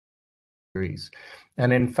degrees.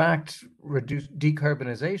 And in fact,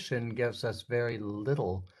 decarbonization gives us very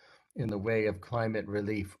little in the way of climate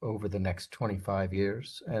relief over the next 25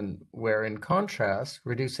 years. And where in contrast,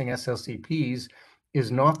 reducing SLCPs is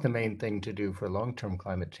not the main thing to do for long-term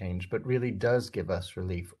climate change, but really does give us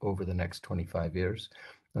relief over the next 25 years.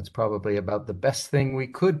 That's probably about the best thing we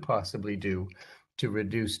could possibly do to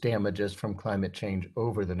reduce damages from climate change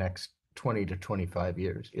over the next 20 to 25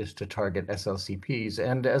 years, is to target SLCPs.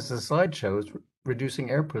 And as the slide shows, reducing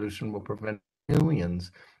air pollution will prevent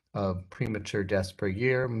millions of premature deaths per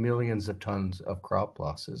year, millions of tons of crop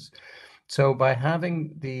losses. So by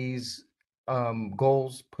having these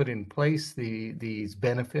goals put in place, these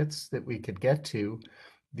benefits that we could get to,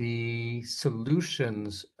 the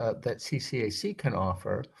solutions that CCAC can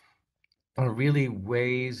offer are really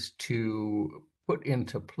ways to put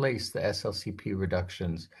into place the SLCP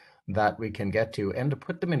reductions that we can get to, and to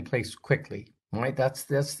put them in place quickly. Right, that's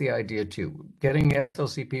the idea too. Getting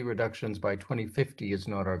SLCP reductions by 2050 is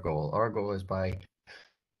not our goal. Our goal is by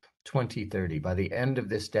 2030, by the end of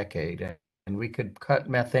this decade. And we could cut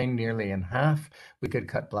methane nearly in half. We could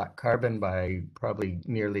cut black carbon by probably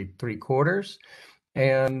nearly 3/4.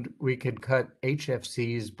 And we could cut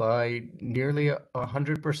HFCs by nearly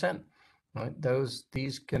 100%. Right?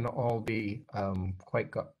 These can all be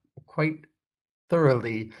quite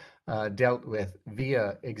thoroughly dealt with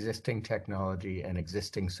via existing technology and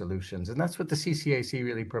existing solutions. And that's what the CCAC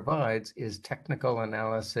really provides, is technical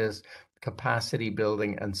analysis, capacity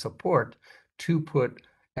building, and support to put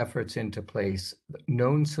efforts into place,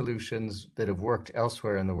 known solutions that have worked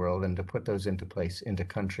elsewhere in the world, and to put those into place into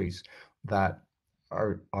countries that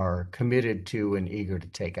are committed to and eager to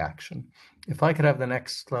take action. If I could have the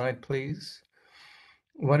next slide, please.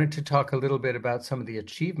 Wanted to talk a little bit about some of the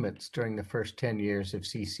achievements during the first 10 years of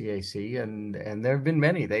CCAC, and there have been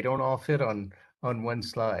many. They don't all fit on one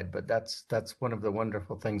slide, but that's one of the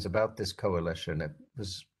wonderful things about this coalition. It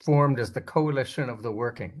was formed as the coalition of the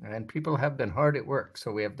working, and people have been hard at work.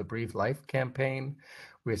 So we have the Breathe Life campaign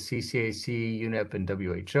with CCAC, UNEP, and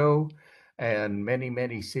WHO, and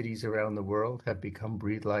many cities around the world have become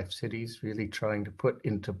Breathe Life cities, really trying to put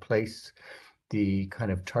into place the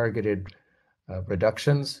kind of targeted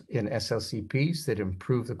reductions in SLCPs that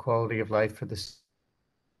improve the quality of life for the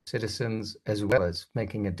citizens, as well as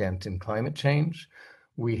making a dent in climate change.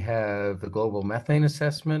 We have the global methane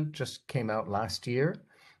assessment, just came out last year,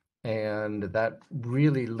 and that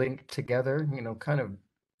really linked together, kind of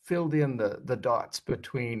filled in the dots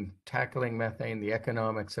between tackling methane, the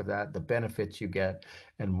economics of that, the benefits you get,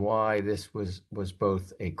 and why this was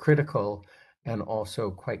both a critical and also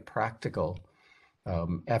quite practical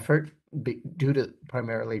effort, due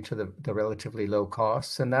primarily to the relatively low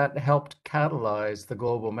costs. And that helped catalyze the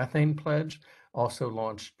Global Methane Pledge, also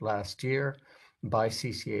launched last year by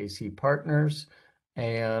CCAC partners.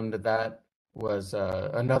 And that was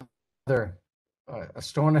another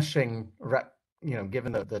astonishing,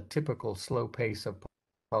 given the typical slow pace of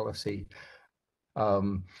policy,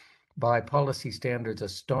 by policy standards,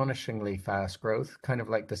 astonishingly fast growth, kind of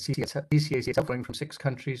like the CCAC itself, going from 6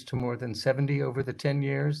 countries to more than 70 over the 10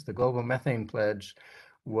 years. The Global Methane Pledge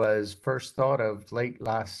was first thought of late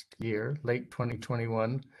last year, late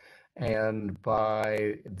 2021. And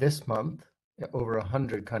by this month, over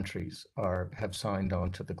 100 countries have signed on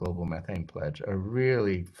to the Global Methane Pledge, a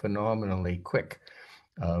really phenomenally quick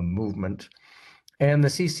movement. And the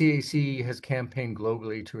CCAC has campaigned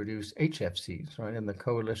globally to reduce HFCs, right? And the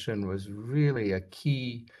coalition was really a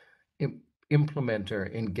key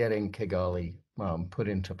implementer in getting Kigali put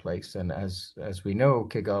into place. And as we know,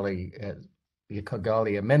 the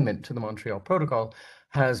Kigali Amendment to the Montreal Protocol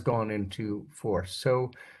has gone into force.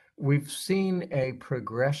 So we've seen a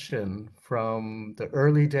progression from the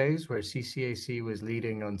early days where CCAC was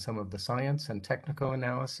leading on some of the science and technical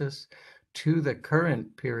analysis to the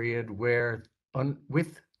current period where,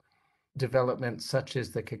 with developments such as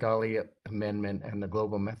the Kigali Amendment and the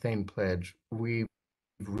Global Methane Pledge, we've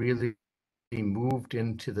really moved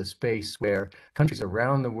into the space where countries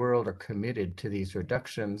around the world are committed to these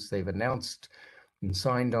reductions. They've announced and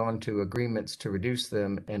signed on to agreements to reduce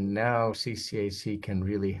them, and now CCAC can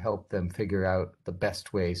really help them figure out the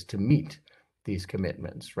best ways to meet these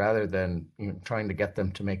commitments, rather than trying to get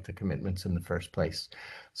them to make the commitments in the first place.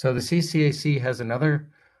 So the CCAC has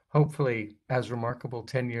another, hopefully as remarkable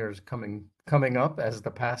 10 years coming up as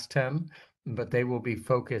the past 10, but they will be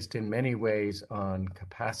focused in many ways on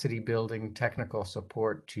capacity building, technical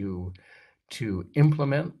support to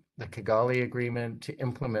implement the Kigali Agreement, to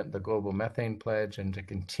implement the Global Methane Pledge, and to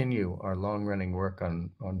continue our long-running work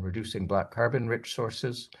on reducing black carbon-rich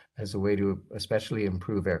sources as a way to especially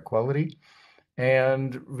improve air quality.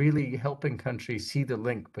 and really helping countries see the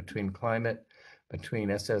link between climate, between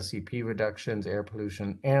SLCP reductions, air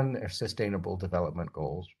pollution, and their sustainable development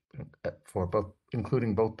goals for both,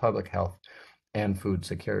 including both public health and food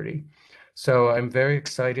security. So I'm very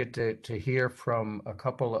excited to hear from a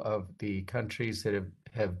couple of the countries that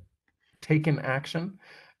have taken action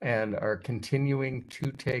and are continuing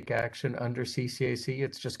to take action under CCAC.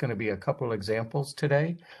 It's just going to be a couple examples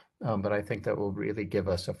today, but I think that will really give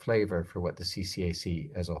us a flavor for what the CCAC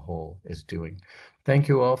as a whole is doing. Thank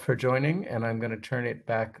you all for joining, and I'm going to turn it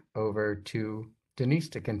back over to Denise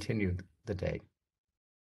to continue the day.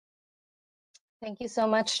 Thank you so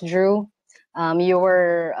much, Drew.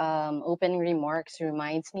 Your opening remarks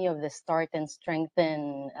reminds me of the start and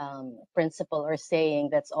strengthen principle or saying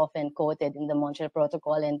that's often quoted in the Montreal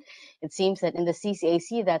Protocol. And it seems that in the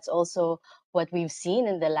CCAC, that's also what we've seen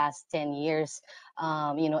in the last 10 years.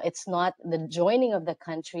 It's not the joining of the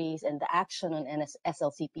countries and the action on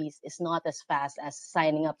SLCPs is not as fast as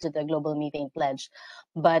signing up to the Global Methane Pledge.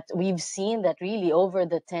 But we've seen that really over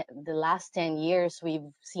the last 10 years,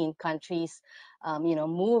 we've seen countries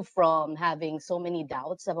move from having so many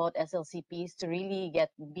doubts about SLCPs to really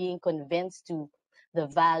being convinced to the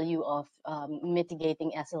value of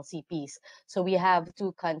mitigating SLCPs. So we have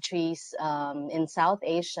two countries in South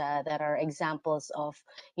Asia that are examples of,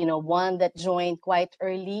 one that joined quite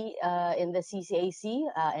early in the CCAC,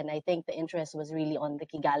 and I think the interest was really on the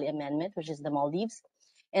Kigali Amendment, which is the Maldives.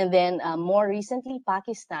 And then more recently,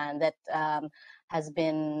 Pakistan, that has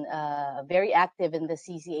been very active in the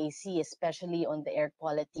CCAC, especially on the air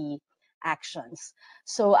quality actions.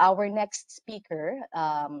 So our next speaker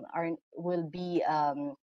will be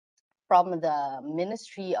from the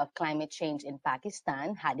Ministry of Climate Change in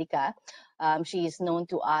Pakistan, Hadika. She is known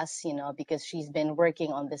to us, because she's been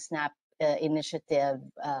working on the SNAP initiative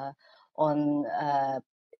on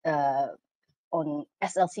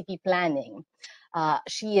SLCP planning.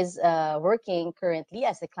 She is working currently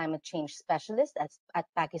as a climate change specialist at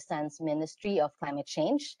Pakistan's Ministry of Climate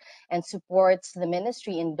Change and supports the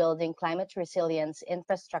ministry in building climate resilience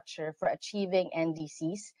infrastructure for achieving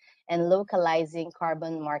NDCs and localizing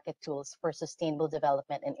carbon market tools for sustainable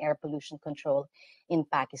development and air pollution control in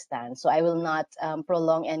Pakistan. So I will not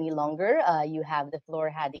prolong any longer. You have the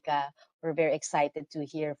floor, Hadika. We're very excited to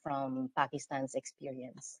hear from Pakistan's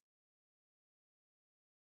experience.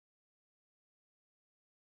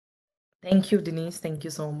 Thank you, Denise. Thank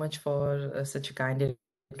you so much for such a kind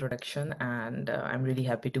introduction, and I'm really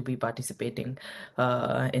happy to be participating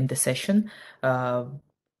in the session. So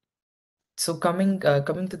coming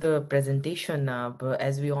to the presentation,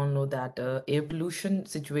 as we all know that air pollution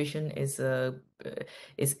situation is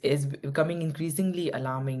becoming increasingly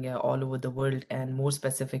alarming all over the world and more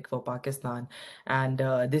specific for Pakistan, and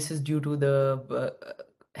this is due to the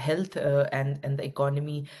health and the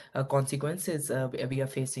economy consequences we are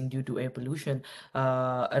facing due to air pollution.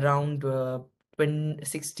 Around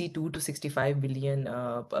 62 to 65 billion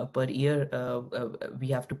per year we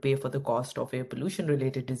have to pay for the cost of air pollution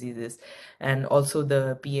related diseases. And also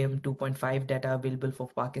the PM 2.5 data available for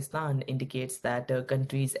Pakistan indicates that the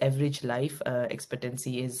country's average life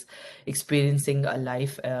expectancy is experiencing a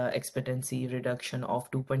life expectancy reduction of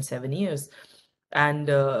 2.7 years. And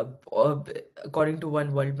according to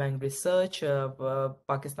one World Bank research,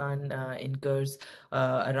 Pakistan incurs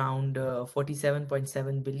around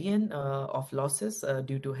 47.7 billion of losses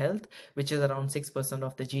due to health, which is around 6%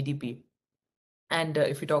 of the GDP. And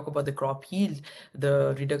if we talk about the crop yield,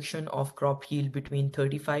 the reduction of crop yield between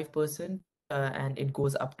 35% and it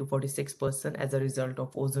goes up to 46% as a result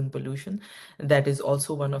of ozone pollution. That is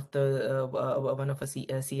also one of the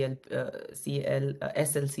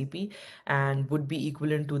SLCP, and would be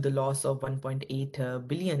equivalent to the loss of 1.8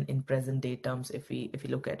 billion in present day terms if we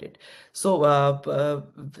look at it. So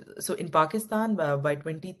so in Pakistan by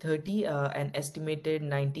 2030 an estimated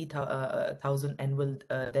 90,000 annual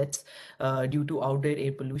deaths due to outdoor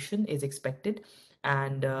air pollution is expected.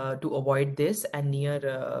 And to avoid this and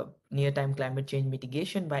near-time climate change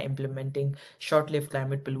mitigation by implementing short-lived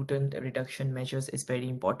climate pollutant reduction measures is very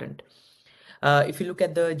important. If you look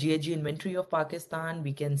at the GHG inventory of Pakistan,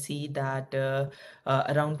 we can see that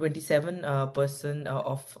around 27%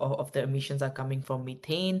 of the emissions are coming from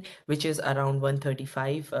methane, which is around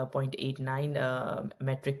 135.89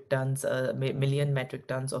 metric tons, million metric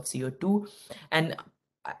tons of CO2. And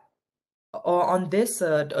on this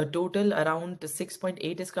a total around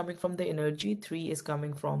 6.8 is coming from the energy, 3 is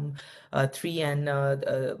coming from 3 and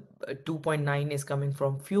 2.9 is coming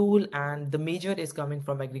from fuel, and the major is coming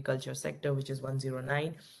from agriculture sector, which is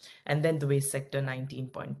 109, and then the waste sector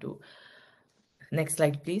 19.2. Next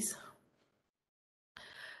slide, please.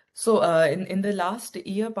 So, in the last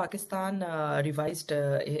year, Pakistan revised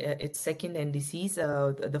its second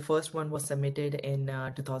NDCs. The first one was submitted in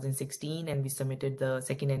 2016, and we submitted the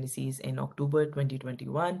second NDCs in October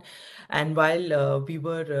 2021. And while we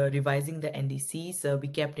were revising the NDCs, we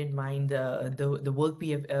kept in mind the work we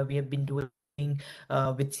have been doing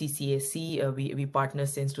with CCAC. We partner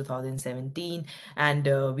since 2017,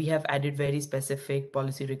 and we have added very specific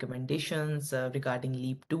policy recommendations regarding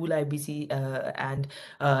LEAP tool IBC and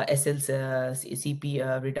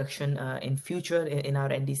SLCP reduction in future in our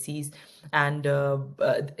NDCs. And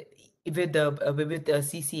with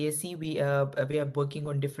CCAC, we are working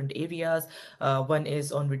on different areas. One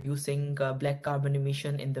is on reducing black carbon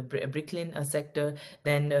emission in the bricklin sector,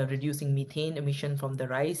 then reducing methane emission from the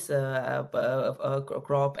rice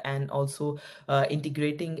crop, and also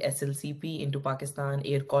integrating SLCP into Pakistan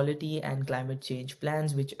air quality and climate change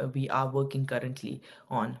plans, which we are working currently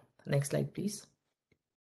on. Next slide, please.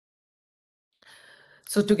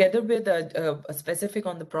 So together with a specific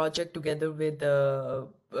on the project, together with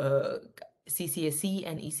CCSC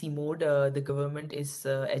and EC mode, the government is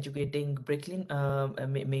educating bricklin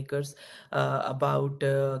makers about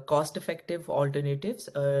cost-effective alternatives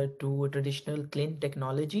to traditional clean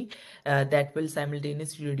technology that will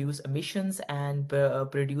simultaneously reduce emissions and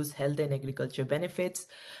produce health and agriculture benefits.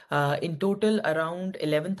 In total, around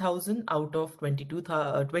 11,000 out of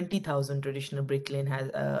 20,000 traditional bricklane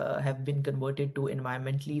have been converted to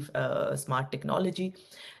environmentally smart technology,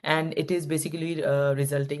 and it is basically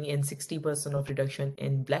resulting in 60% of reduction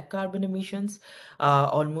in black carbon emissions,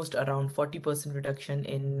 almost around 40% reduction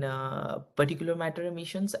in particulate matter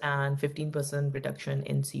emissions, and 15% reduction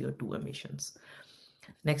in CO2 emissions.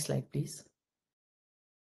 Next slide, please.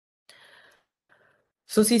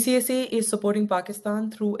 So CCSA is supporting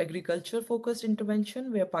Pakistan through agriculture-focused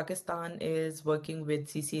intervention, where Pakistan is working with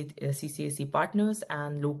CCAC partners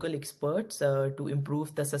and local experts to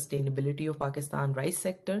improve the sustainability of Pakistan rice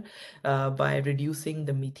sector by reducing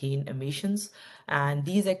the methane emissions. And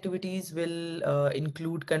these activities will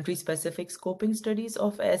include country-specific scoping studies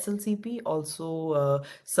of SLCP, also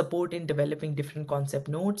support in developing different concept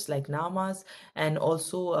notes like NAMAs, and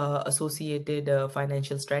also associated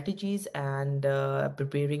financial strategies and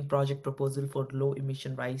preparing project proposal for low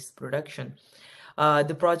emission rice production.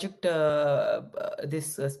 The project,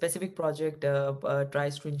 this specific project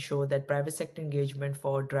tries to ensure that private sector engagement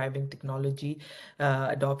for driving technology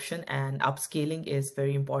adoption and upscaling is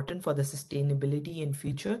very important for the sustainability in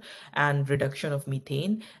future and reduction of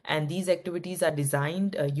methane. And these activities are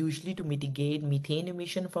designed usually to mitigate methane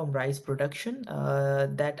emission from rice production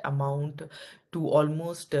that amount to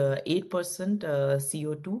almost 8%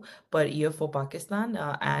 CO2 per year for Pakistan,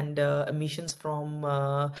 and emissions from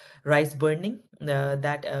rice burning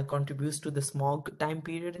that contributes to the smog time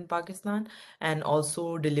period in Pakistan, and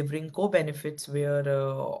also delivering co-benefits where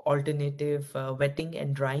alternative wetting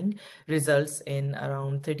and drying results in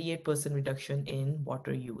around 38% reduction in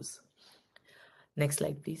water use. Next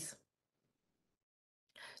slide, please.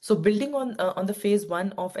 So building on the phase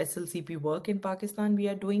one of SLCP work in Pakistan, we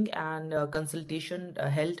are doing and consultation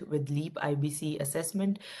held with LEAP IBC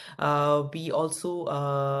assessment. We also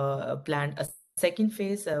planned a second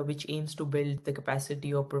phase, which aims to build the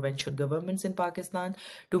capacity of provincial governments in Pakistan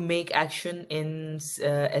to make action in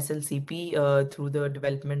SLCP through the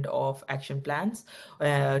development of action plans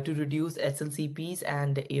to reduce SLCPs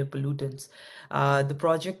and air pollutants. The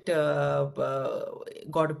project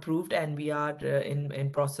got approved, and we are in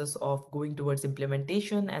process of going towards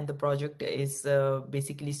implementation, and the project is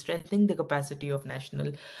basically strengthening the capacity of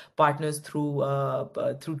national partners through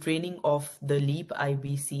training of the LEAP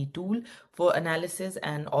IBC tool for analysis,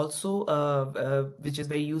 and also which is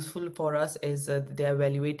very useful for us is they are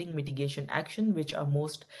evaluating mitigation action which are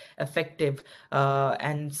most effective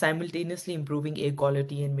and simultaneously improving air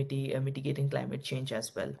quality and mitigating climate change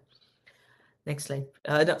as well. Next slide.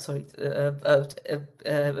 No, sorry,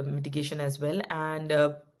 mitigation as well.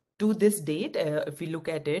 And to this date, if we look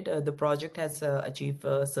at it, the project has achieved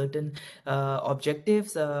certain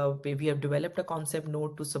objectives. We have developed a concept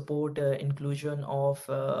note to support inclusion of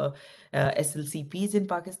SLCPs in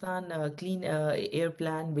Pakistan, clean air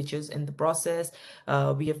plan, which is in the process.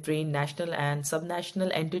 We have trained national and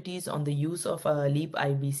subnational entities on the use of a LEAP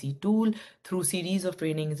IBC tool through series of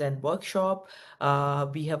trainings and workshop.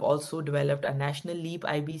 We have also developed a national LEAP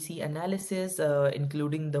IBC analysis,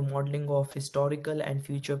 including the modeling of historical and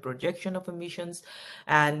future projection of emissions,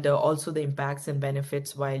 and also the impacts and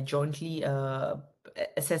benefits, while jointly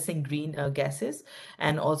assessing green gases,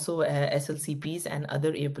 and also SLCPs and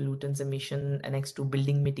other air pollutants emission next to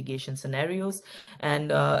building mitigation scenarios.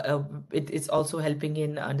 And it's also helping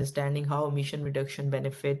in understanding how emission reduction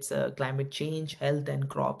benefits climate change, health, and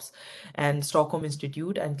crops. And Stockholm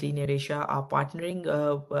Institute and Clean Air Asia are partnering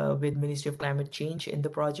with Ministry of Climate Change in the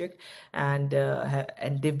project, and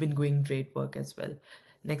they've been doing great work as well.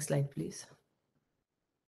 Next slide, please.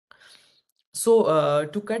 So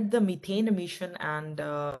to cut the methane emission and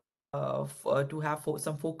to have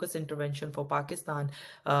some focus intervention for Pakistan,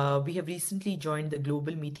 we have recently joined the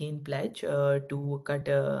Global Methane Pledge to cut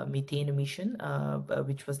methane emission,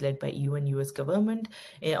 which was led by EU and US government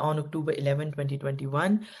on October 11,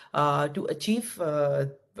 2021, to achieve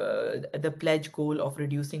the pledge goal of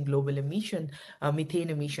reducing global methane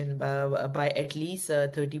emission by at least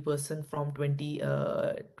 30% from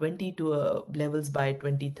 2020 to levels by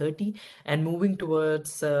 2030, and moving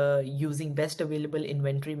towards using best available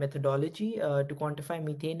inventory methodology to quantify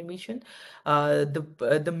methane emission.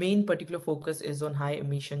 The main particular focus is on high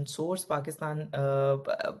emission source. Pakistan,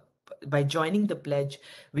 by joining the pledge,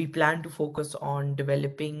 we plan to focus on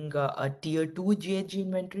developing a tier 2 GHG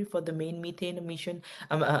inventory for the main methane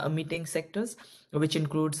emitting sectors, which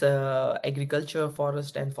includes agriculture,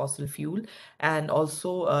 forest, and fossil fuel, and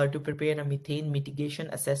also to prepare a methane mitigation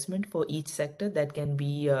assessment for each sector that can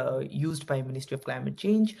be used by Ministry of Climate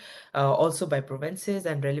Change, also by provinces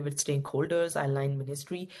and relevant stakeholders, align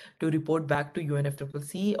ministry to report back to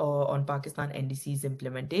UNFCCC on Pakistan NDC's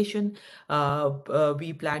implementation.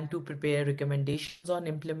 We plan to prepare recommendations on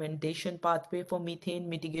implementation pathway for methane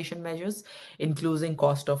mitigation measures, including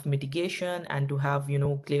cost of mitigation, and to have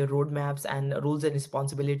clear roadmaps and roles and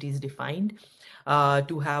responsibilities defined.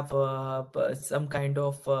 To have some kind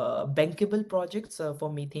of bankable projects for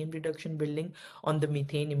methane reduction building on the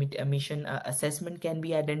methane emission assessment can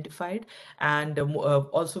be identified. And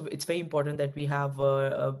also it's very important that we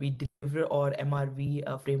deliver our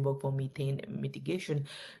MRV framework for methane mitigation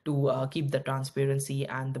to keep the transparency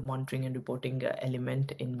and the monitoring and reporting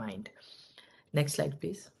element in mind. Next slide,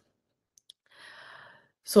 please.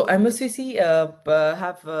 So MSCC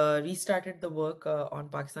have restarted the work on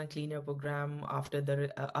Pakistan Clean Air Program after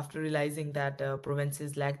realizing that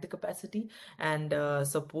provinces lack the capacity and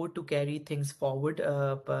support to carry things forward.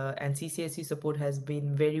 And CCAC support has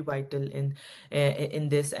been very vital in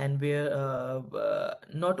this, and where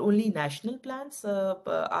not only national plans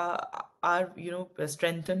are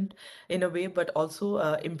strengthened in a way, but also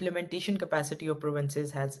implementation capacity of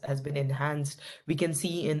provinces has been enhanced. We can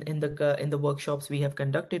see in the workshops we have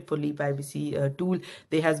conducted for LEAP IBC tool,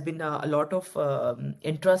 there has been a lot of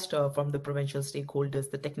interest from the provincial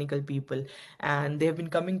stakeholders, the technical people, and they have been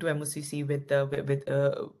coming to MOCC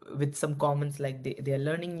with some comments like they are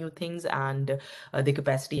learning new things, and the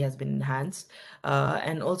capacity has been enhanced.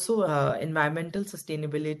 And also environmental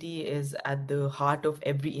sustainability is at the heart of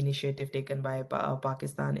every initiative taken by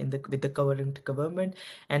Pakistan with the current government,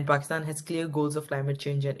 and Pakistan has clear goals of climate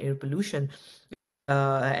change and air pollution.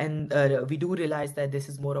 And we do realize that this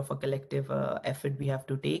is more of a collective effort we have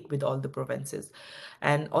to take with all the provinces.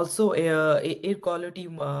 And also air quality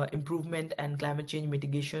improvement and climate change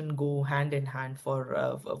mitigation go hand in hand for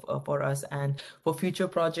us, and for future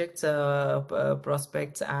projects,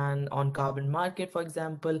 prospects, and on carbon market, for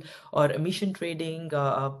example, or emission trading,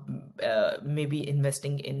 maybe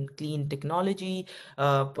investing in clean technology,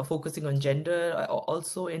 focusing on gender,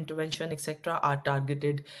 also intervention, etc., are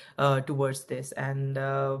targeted towards this. And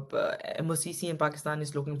MOCC in Pakistan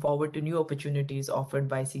is looking forward to new opportunities offered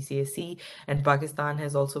by CCAC, and Pakistan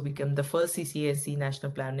has also become the first CCAC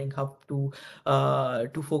national planning hub to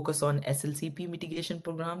focus on SLCP mitigation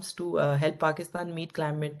programs to help Pakistan meet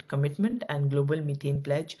climate commitment and global methane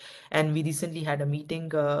pledge. And we recently had a meeting in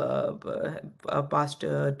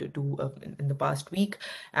the past week,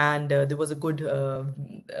 and there was a good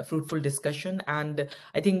fruitful discussion, and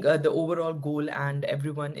I think the overall goal and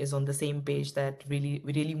everyone is on the same page that we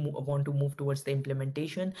really want to move towards the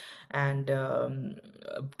implementation, and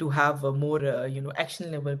to have more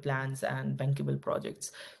actionable plans and bankable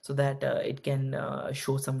projects so that it can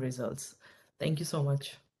show some results. Thank you so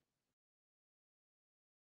much.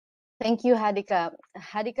 Thank you, Hadika.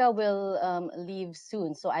 Hadika will leave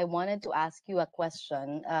soon, so I wanted to ask you a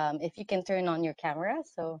question. If you can turn on your camera,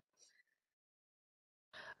 so.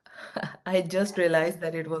 I just realized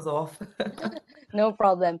that it was off. No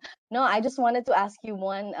problem. No, I just wanted to ask you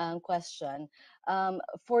one question.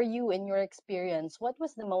 For you, in your experience, what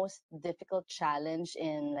was the most difficult challenge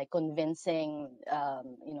in like convincing,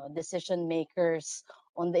 decision makers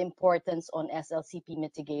on the importance on SLCP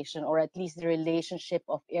mitigation, or at least the relationship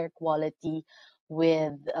of air quality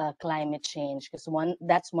with climate change, because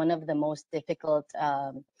that's one of the most difficult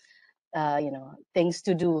things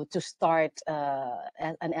to do to start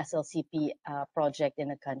an SLCP project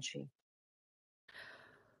in a country.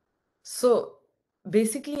 So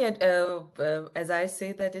basically, as I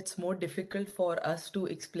say, that it's more difficult for us to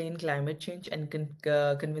explain climate change and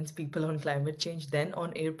convince people on climate change than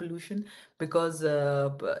on air pollution, because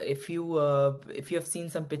if you have seen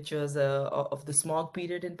some pictures of the smog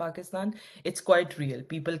period in Pakistan, it's quite real.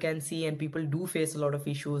 People can see, and people do face a lot of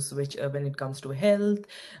issues, which when it comes to health,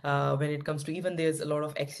 when it comes to, even there's a lot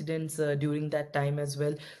of accidents during that time as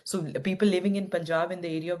well. So people living in Punjab, in the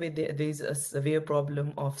area where there's a severe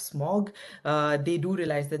problem of smog, they do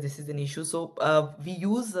realize that this is an issue. So we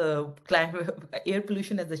use climate air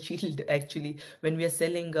pollution as a shield, actually, when we are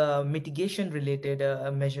selling mitigation related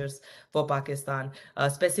measures for Pakistan.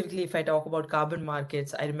 Specifically, if I talk about carbon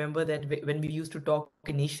markets, I remember that when we used to talk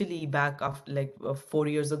initially back after like 4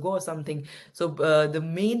 years ago or something. So the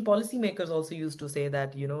main policymakers also used to say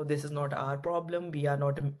that, this is not our problem. We are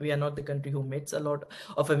not the country who emits a lot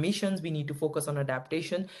of emissions. We need to focus on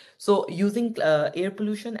adaptation. So using air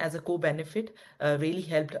pollution as a co-benefit really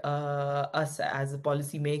helped us as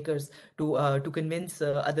policymakers to convince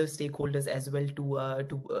other stakeholders as well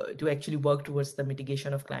to actually work towards the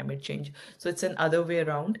mitigation of climate change. So it's an other way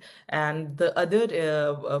around. And the other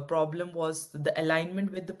problem was the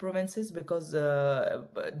alignment with the provinces, because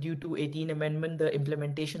due to 18 amendment, the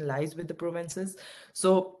implementation lies with the provinces.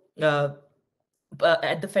 So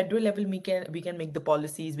at the federal level, we can make the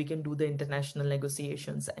policies, we can do the international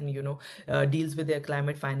negotiations, and deals with their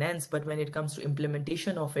climate finance. But when it comes to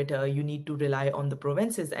implementation of it, you need to rely on the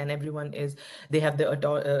provinces, and everyone is they have the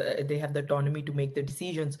autonomy to make the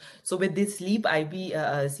decisions. So with this Sleep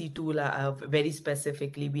IBC tool, very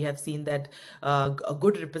specifically, we have seen that a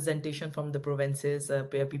good representation from the provinces.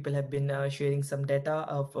 Where people have been sharing some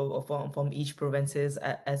data from each provinces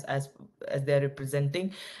as they're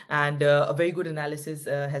representing, and a very good analysis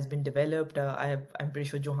has been developed. I'm pretty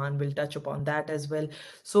sure Johan will touch upon that as well.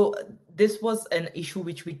 So this was an issue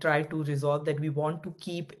which we tried to resolve, that we want to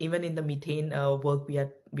keep, even in the methane work, we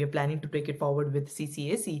are planning to take it forward with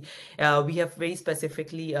CCAC. We have very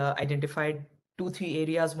specifically identified 2-3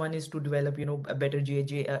 areas. One is to develop a better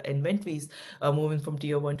GHG inventories, moving from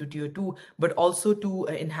tier 1 to tier 2, but also to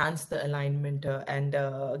enhance the alignment and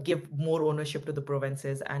give more ownership to the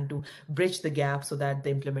provinces, and to bridge the gap so that the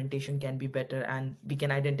implementation can be better, and we can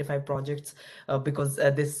identify projects, because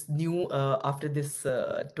this new after this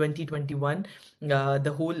 2021,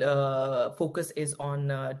 the whole focus is on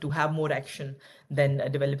to have more action than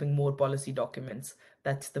developing more policy documents.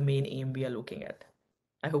 That's the main aim we are looking at.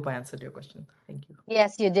 I hope I answered your question. Thank you.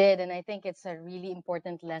 Yes, you did. And I think it's a really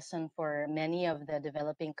important lesson for many of the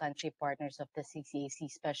developing country partners of the CCAC,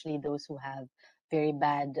 especially those who have very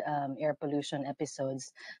bad air pollution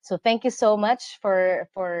episodes. So thank you so much for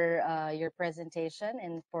your presentation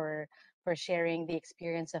and for sharing the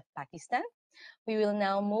experience of Pakistan. We will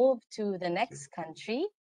now move to the next country,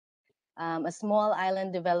 a small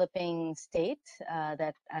island developing state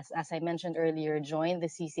that, as I mentioned earlier, joined the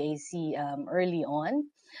CCAC early on.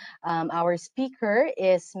 Our speaker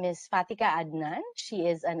is Ms. Fatika Adnan. She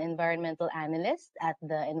is an environmental analyst at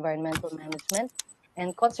the Environmental Management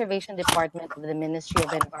and Conservation Department of the Ministry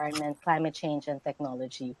of Environment, Climate Change and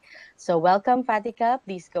Technology. So welcome, Fatika.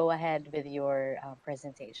 Please go ahead with your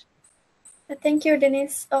presentation. Thank you,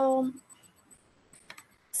 Denise.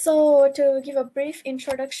 So to give a brief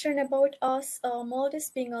introduction about us,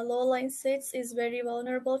 Maldives, being a low-lying state, is very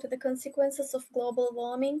vulnerable to the consequences of global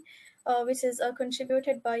warming, which is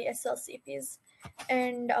contributed by SLCPs.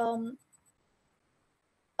 And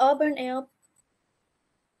urban air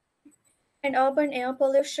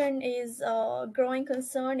pollution is a growing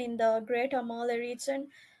concern in the Greater Malé region.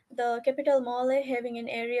 The capital Malé, having an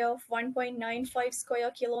area of 1.95 square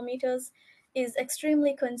kilometers, is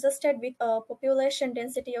extremely congested with a population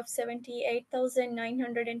density of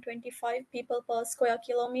 78,925 people per square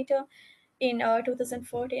kilometer in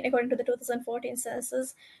 2014, according to the 2014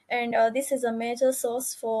 census. And this is a major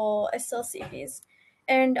source for SLCPs.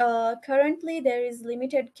 And currently, there is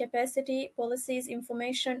limited capacity, policies,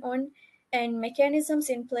 information on, and mechanisms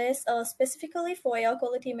in place specifically for air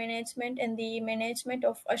quality management and the management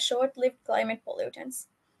of short-lived climate pollutants.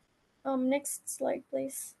 Next slide,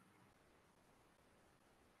 please.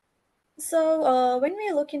 So when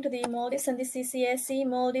we look into the Maldives and the CCAC,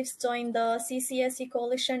 Maldives joined the CCAC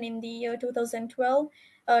coalition in the year 2012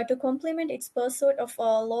 to complement its pursuit of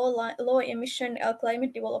a low emission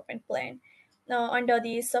climate development plan. under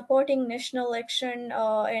the Supporting National Action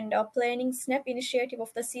and Planning SNAP initiative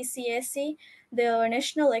of the CCAC. The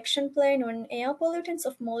National Action Plan on Air Pollutants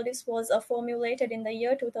of Maldives was formulated in the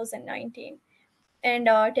year 2019. And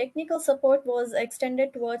technical support was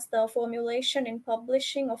extended towards the formulation and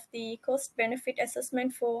publishing of the cost benefit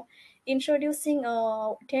assessment for introducing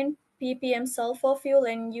 10 ppm sulfur fuel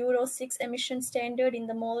and Euro 6 emission standard in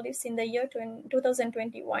the Maldives in the year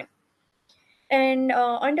 2021. And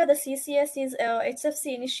under the CCS's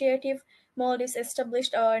HFC initiative, Maldives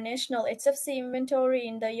established a national HFC inventory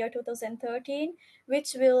in the year 2013,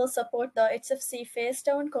 which will support the HFC phase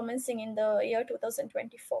down commencing in the year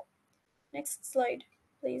 2024. Next slide,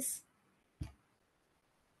 please.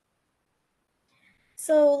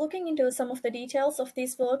 So looking into some of the details of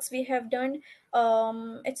these works, we have done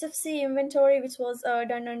HFC inventory, which was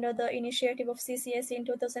done under the initiative of CCS in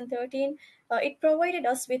 2013. It provided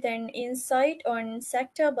us with an insight on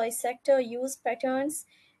sector by sector use patterns,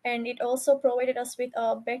 and it also provided us with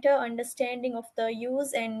a better understanding of the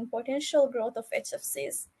use and potential growth of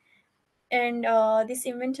HFCs. And this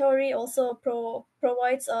inventory also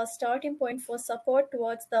provides a starting point for support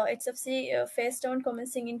towards the HFC phase down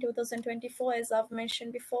commencing in 2024, as I've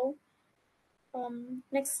mentioned before.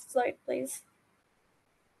 Next slide, please.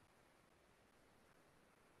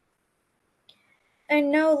 And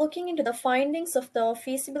now looking into the findings of the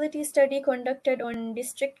feasibility study conducted on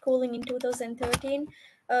district cooling in 2013,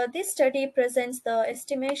 this study presents the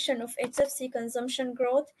estimation of HFC consumption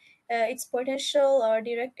growth, its potential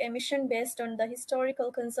direct emission based on the historical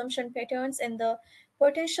consumption patterns, and the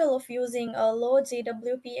potential of using low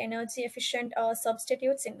GWP energy efficient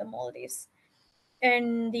substitutes in the Maldives.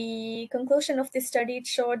 And the conclusion of this study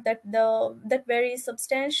showed that very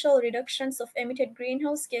substantial reductions of emitted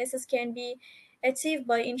greenhouse gases can be achieved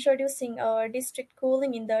by introducing district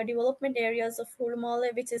cooling in the development areas of Male,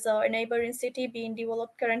 which is a neighboring city being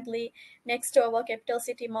developed currently next to our capital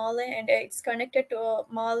city Male, and it's connected to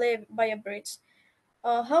Male by a bridge.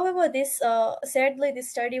 However, sadly, this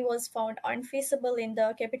study was found unfeasible in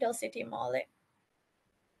the capital city Male.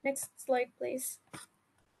 Next slide, please.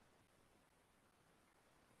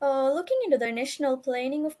 Looking into the national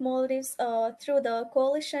planning of Maldives through the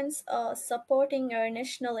coalitions supporting our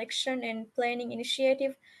National Action and Planning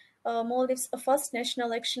Initiative, Maldives' first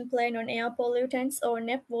National Action Plan on Air Pollutants, or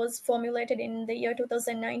NEP, was formulated in the year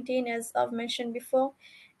 2019, as I've mentioned before.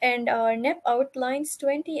 And NEP outlines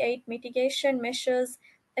 28 mitigation measures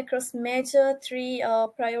across major three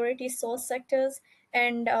priority source sectors.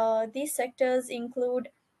 And these sectors include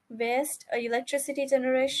waste, electricity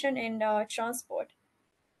generation, and transport.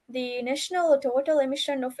 The national total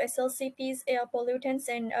emission of SLCPs, air pollutants,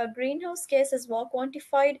 and greenhouse gases were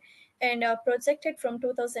quantified and projected from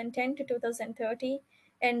 2010 to 2030,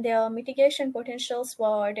 and their mitigation potentials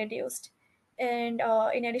were reduced. And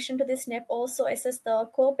in addition to this, NEP also assessed the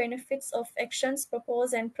core benefits of actions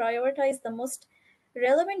proposed and prioritized the most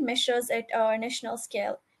relevant measures at national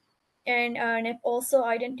scale. And NEP also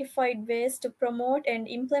identified ways to promote and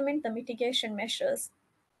implement the mitigation measures.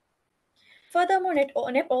 Furthermore,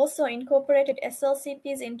 NEP also incorporated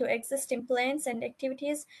SLCPs into existing plans and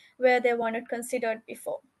activities where they were not considered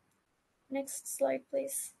before. Next slide,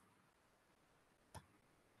 please.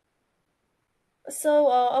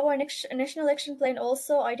 So our National Action Plan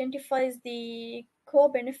also identifies the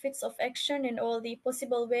core benefits of action and all the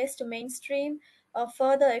possible ways to mainstream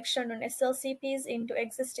further action on SLCPs into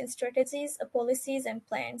existing strategies, policies, and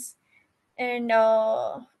plans. And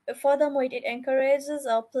furthermore, it encourages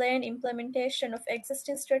planned implementation of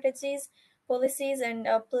existing strategies, policies, and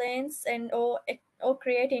plans, and or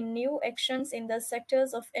creating new actions in the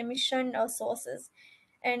sectors of emission sources.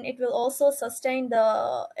 And it will also sustain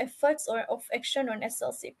the efforts of action on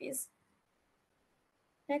SLCPs.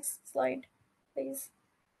 Next slide, please.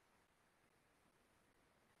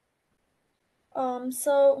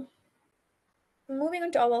 So moving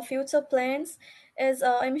on to our future plans, as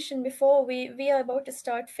I mentioned before, we are about to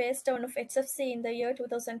start phase down of HFC in the year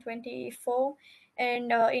 2024.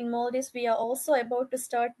 And in Maldives, we are also about to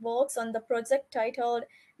start works on the project titled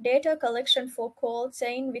Data Collection for Cold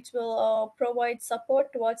Chain, which will provide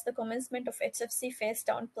support towards the commencement of HFC phase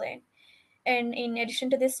down plan. And in addition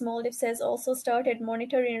to this, Maldives has also started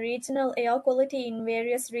monitoring regional air quality in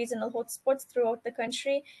various regional hotspots throughout the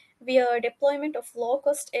country via deployment of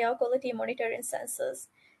low-cost air quality monitoring sensors.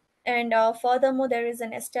 And furthermore, there is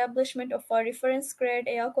an establishment of a reference-grade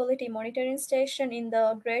air quality monitoring station in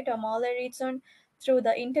the Greater Male region through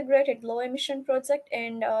the Integrated Low Emission Project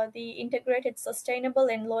and the Integrated Sustainable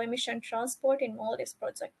and Low Emission Transport in Maldives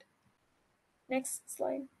project. Next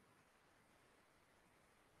slide.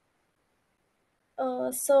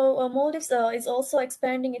 Maldives is also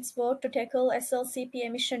expanding its work to tackle SLCP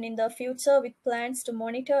emission in the future with plans to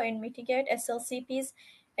monitor and mitigate SLCPs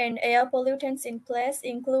and air pollutants in place,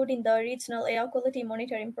 including the Regional Air Quality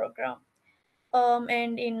Monitoring Program.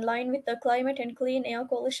 And in line with the Climate and Clean Air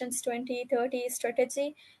Coalition's 2030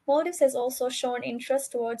 strategy, Maldives has also shown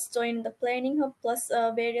interest towards joining the Planning Hub plus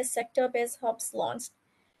various sector-based hubs launched,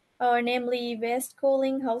 namely waste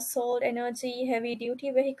cooling, household energy,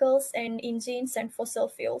 heavy-duty vehicles, and engines and fossil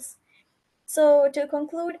fuels. So to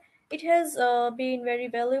conclude, it has been very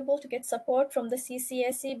valuable to get support from the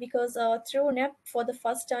CCAC because through NEP for the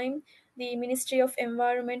first time, the Ministry of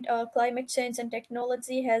Environment, Climate Change and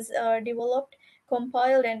Technology has developed,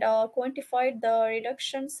 compiled and quantified the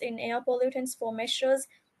reductions in air pollutants for measures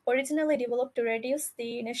originally developed to reduce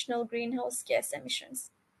the national greenhouse gas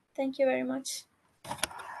emissions. Thank you very much.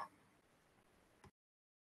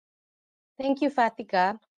 Thank you,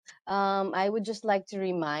 Fatika. I would just like to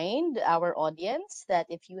remind our audience that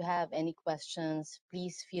if you have any questions,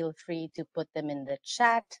 please feel free to put them in the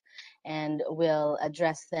chat and we'll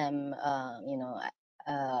address them,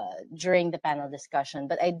 during the panel discussion.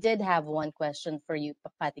 But I did have one question for you,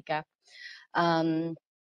 Fatika. Um,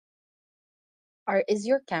 is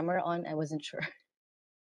your camera on? I wasn't sure.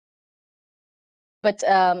 But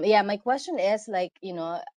yeah, my question is like, in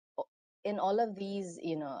all of these,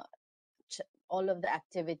 all of the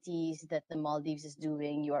activities that the Maldives is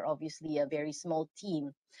doing, you are obviously a very small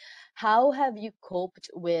team. How have you coped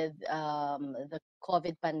with the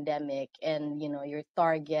COVID pandemic and your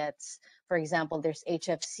targets? For example, there's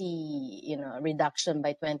HFC, reduction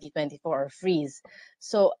by 2024 or freeze.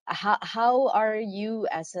 So how are you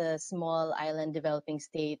as a small island developing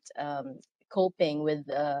state coping with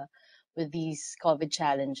these COVID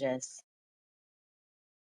challenges?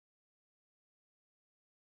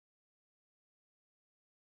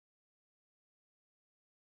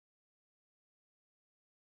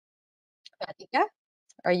 Fatika,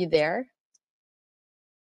 are you there?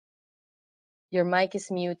 Your mic is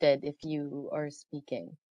muted if you are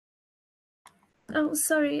speaking. Oh,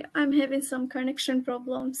 sorry, I'm having some connection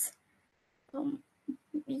problems. Can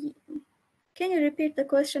you repeat the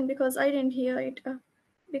question because I didn't hear it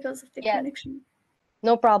because of the connection?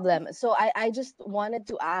 No problem. So I just wanted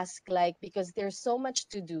to ask, like, because there's so much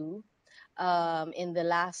to do in the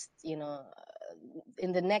last, in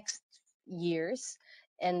the next years,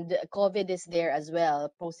 and COVID is there as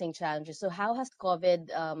well, posing challenges. So how has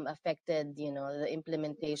COVID affected, the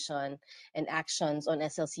implementation and actions on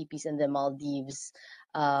SLCPs in the Maldives?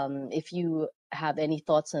 If you have any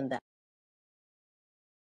thoughts on that.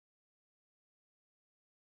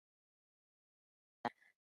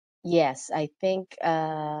 Yes, I think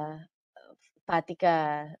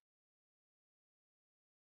Fatika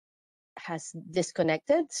has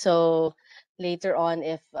disconnected. So later on,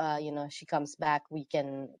 if she comes back, we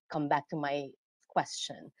can come back to my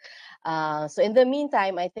question. So in the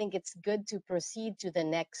meantime, I think it's good to proceed to the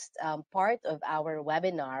next part of our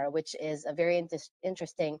webinar, which is a very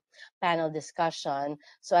interesting panel discussion.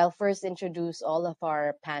 So I'll first introduce all of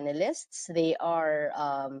our panelists. They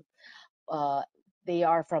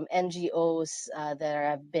are from NGOs that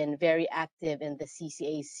have been very active in the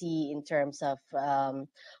CCAC in terms of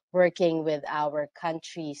working with our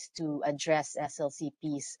countries to address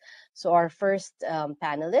SLCPs. So our first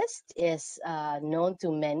panelist is known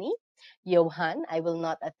to many, Johan. I will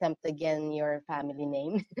not attempt again your family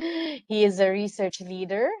name. He is a research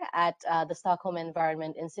leader at the Stockholm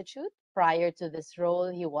Environment Institute. Prior to this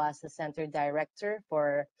role, he was the center director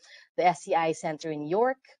for the SCI Center in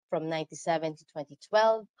York from 1997 to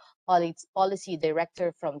 2012, policy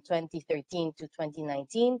director from 2013 to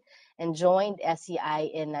 2019, and joined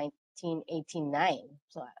SCI in 1989.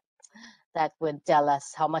 So that would tell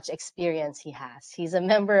us how much experience he has. He's a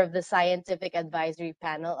member of the scientific advisory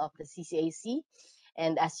panel of the CCAC.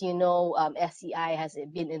 And as you know, SCI has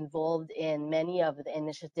been involved in many of the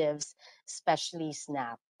initiatives, especially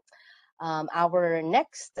SNAP. Our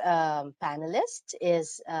next panelist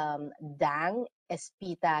is Dang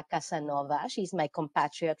Espita Casanova. She's my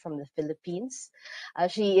compatriot from the Philippines.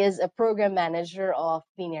 She is a program manager of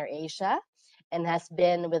Clean Air Asia and has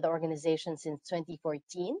been with the organization since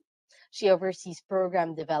 2014. She oversees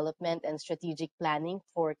program development and strategic planning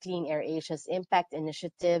for Clean Air Asia's impact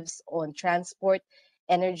initiatives on transport,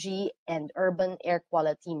 energy, and urban air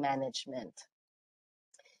quality management.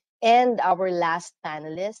 And our last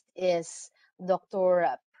panelist is Dr.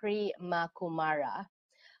 Prema Kumara,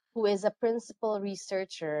 who is a principal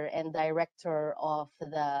researcher and director of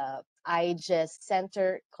the IGES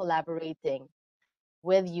Center collaborating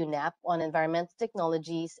with UNEP on environmental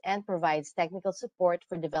technologies and provides technical support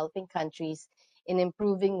for developing countries in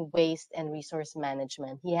improving waste and resource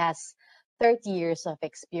management. He has 30 years of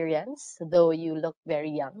experience, though you look very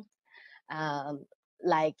young,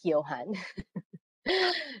 like Johan.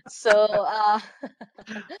 So,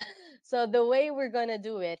 so the way we're gonna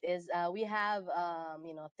do it is we have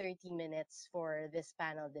 30 minutes for this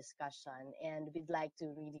panel discussion, and we'd like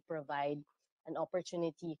to really provide an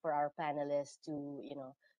opportunity for our panelists to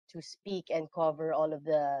to speak and cover all of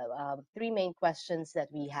the three main questions that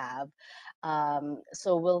we have.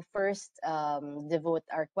 So we'll first devote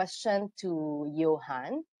our question to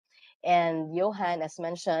Johan. And Johan, as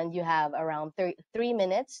mentioned, you have around 3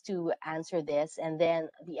 minutes to answer this, and then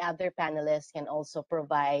the other panelists can also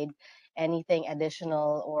provide anything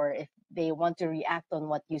additional, or if they want to react on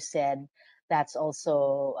what you said, that's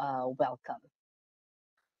also welcome.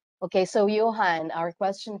 Okay, so Johan, our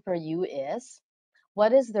question for you is,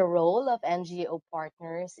 what is the role of NGO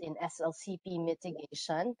partners in SLCP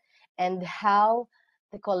mitigation, and how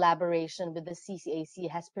the collaboration with the CCAC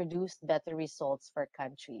has produced better results for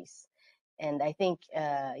countries? And I think,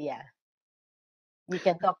 yeah, you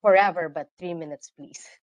can talk forever, but 3 minutes, please.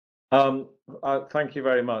 Thank you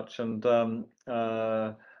very much. And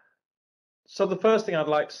so the first thing I'd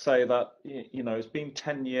like to say that, it's been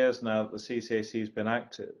 10 years now that the CCAC has been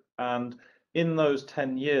active. And in those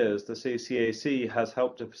 10 years, the CCAC has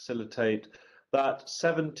helped to facilitate that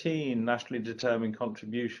 17 nationally determined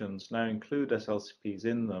contributions now include SLCPs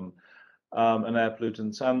in them, and air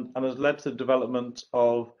pollutants, and has led to the development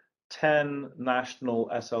of 10 national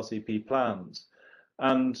SLCP plans.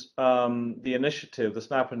 And the initiative, the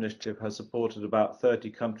SNAP initiative, has supported about 30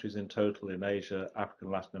 countries in total in Asia, Africa,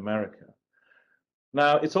 and Latin America.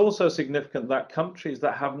 Now, it's also significant that countries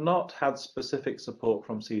that have not had specific support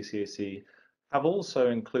from CCAC have also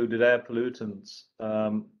included air pollutants,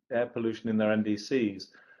 air pollution in their NDCs,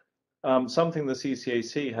 something the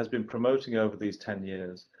CCAC has been promoting over these 10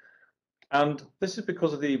 years. And this is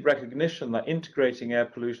because of the recognition that integrating air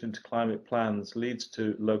pollution into climate plans leads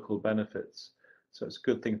to local benefits. So it's a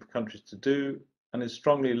good thing for countries to do, and is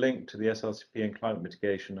strongly linked to the SLCP and climate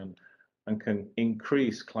mitigation, and can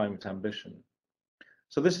increase climate ambition.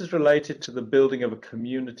 So this is related to the building of a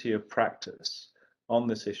community of practice on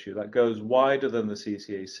this issue that goes wider than the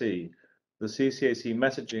CCAC. The CCAC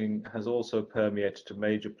messaging has also permeated to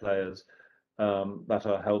major players that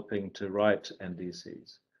are helping to write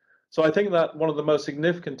NDCs. So I think that one of the most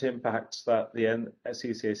significant impacts that the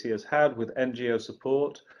CCAC has had with NGO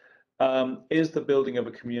support is the building of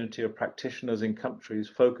a community of practitioners in countries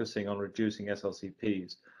focusing on reducing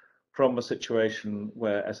SLCPs from a situation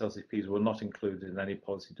where SLCPs were not included in any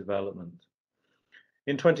policy development.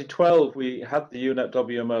 In 2012, we had the UNEP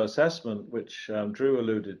WMO assessment, which Drew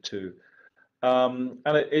alluded to, and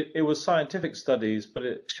it was scientific studies, but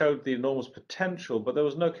it showed the enormous potential, but there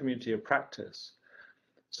was no community of practice.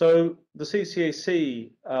 So the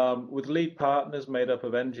CCAC, with lead partners made up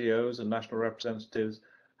of NGOs and national representatives,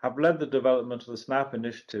 have led the development of the SNAP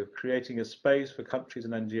initiative, creating a space for countries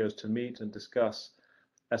and NGOs to meet and discuss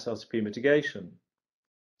SLCP mitigation.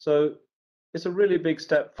 So it's a really big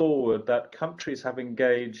step forward that countries have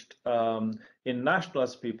engaged in national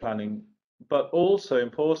SLCP planning, but also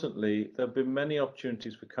importantly, there have been many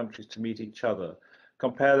opportunities for countries to meet each other,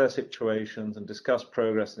 compare their situations, and discuss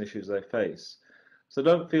progress and issues they face. So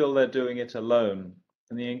don't feel they're doing it alone.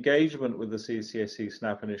 And the engagement with the CCAC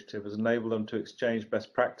SNAP initiative has enabled them to exchange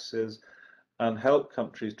best practices and help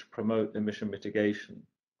countries to promote emission mitigation.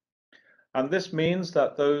 And this means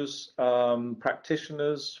that those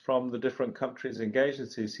practitioners from the different countries engaged in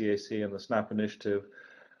CCAC and the SNAP initiative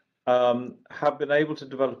have been able to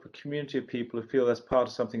develop a community of people who feel they're part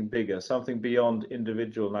of something bigger, something beyond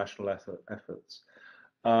individual national efforts,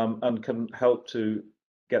 and can help to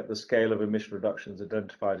get the scale of emission reductions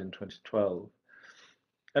identified in 2012.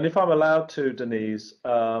 And if I'm allowed to, Denise,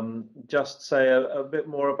 just say a bit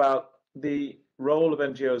more about the role of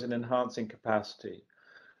NGOs in enhancing capacity.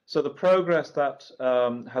 So the progress that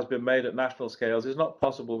has been made at national scales is not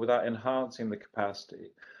possible without enhancing the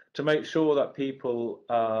capacity to make sure that people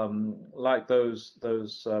like those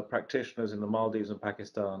practitioners in the Maldives and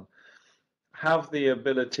Pakistan have the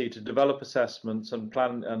ability to develop assessments and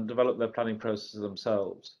plan and develop their planning processes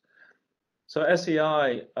themselves. So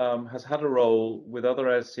SEI has had a role with other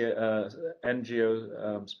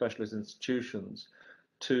NGO specialist institutions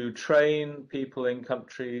to train people in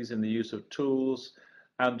countries in the use of tools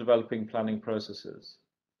and developing planning processes,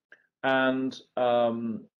 and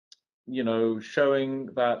showing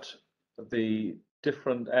that the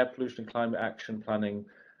different air pollution and climate action planning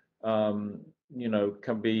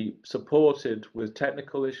can be supported with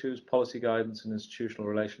technical issues, policy guidance, and institutional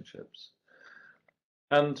relationships.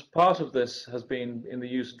 And part of this has been in the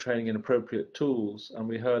use of training in appropriate tools, and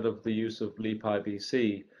we heard of the use of LEAP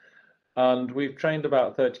IBC. And we've trained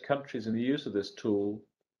about 30 countries in the use of this tool,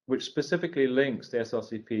 which specifically links the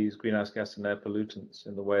SLCPs, greenhouse gas and air pollutants,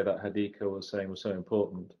 in the way that Hadika was saying was so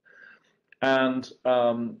important, and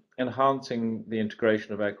enhancing the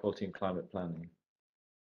integration of air quality and climate planning.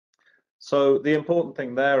 So the important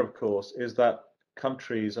thing there, of course, is that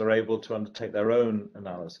countries are able to undertake their own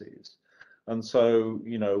analyses. And so,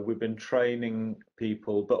 you know, we've been training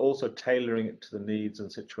people, but also tailoring it to the needs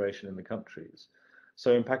and situation in the countries.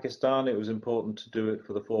 So in Pakistan, it was important to do it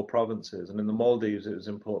for the 4 provinces. And in the Maldives, it was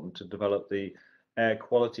important to develop the air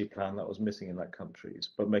quality plan that was missing in that countries,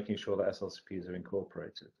 but making sure that SLCPs are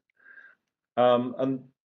incorporated. And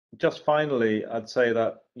just finally, I'd say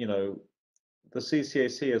that, you know, the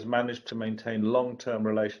CCAC has managed to maintain long-term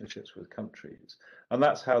relationships with countries. And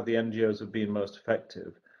that's how the NGOs have been most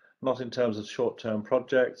effective, not in terms of short-term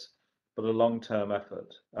projects, but a long-term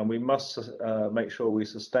effort. And we must make sure we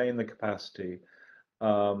sustain the capacity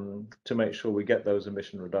to make sure we get those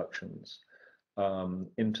emission reductions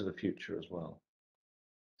into the future as well.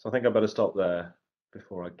 So I think I better stop there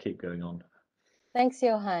before I keep going on. Thanks,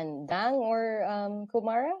 Johan. Dang or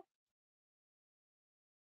Kumara?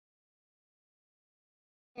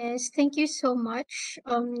 Yes, thank you so much,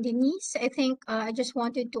 Denise. I think I just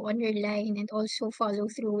wanted to underline and also follow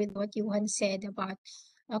through with what Johan said about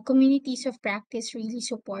communities of practice really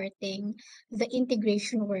supporting the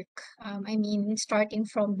integration work. I mean, starting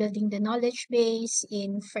from building the knowledge base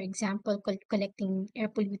in, for example, collecting air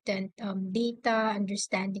pollutant data,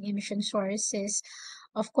 understanding emission sources,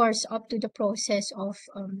 of course, up to the process of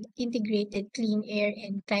integrated clean air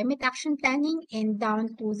and climate action planning, and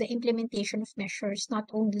down to the implementation of measures, not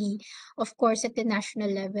only, of course, at the national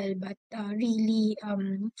level, but really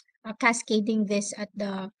cascading this at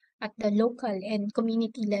the local and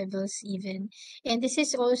community levels even. And this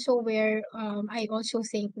is also where I also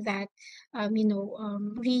think that,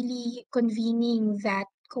 really convening that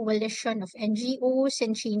coalition of NGOs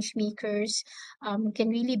and change makers can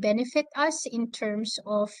really benefit us in terms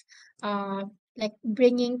of like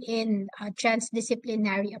bringing in a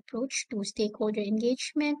transdisciplinary approach to stakeholder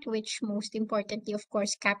engagement, which most importantly, of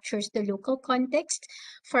course, captures the local context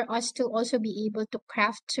for us to also be able to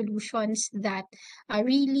craft solutions that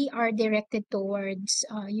really are directed towards,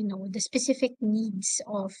 the specific needs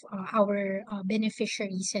of our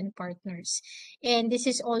beneficiaries and partners. And this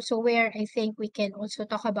is also where I think we can also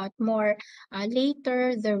talk about more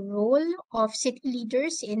later the role of city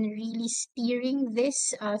leaders in really steering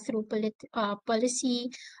this through policy,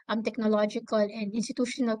 technological, and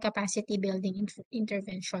institutional capacity building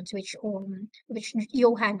interventions, which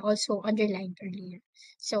Johan also underlined earlier.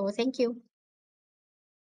 So thank you.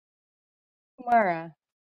 Kumara.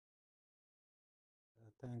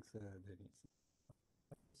 Thanks, Denise.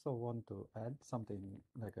 I also want to add something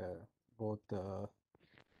like both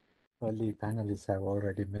early panelists have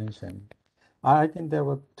already mentioned. I think there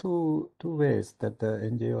were two ways that the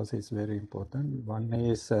NGOs is very important. One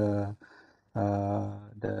is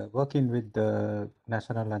the working with the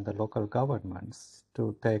national and the local governments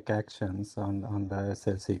to take actions on the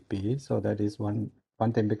SLCP. So that is one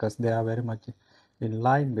thing, because they are very much in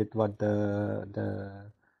line with what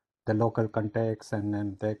the local context, and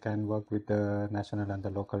then they can work with the national and the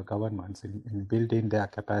local governments in building their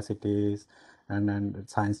capacities and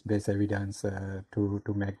science-based evidence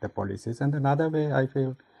to make the policies. And another way I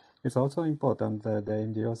feel it's also important that the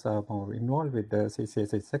NGOs are more involved with the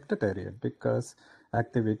CCAC secretariat because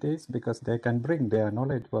they can bring their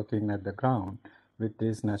knowledge working at the ground with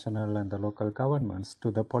these national and the local governments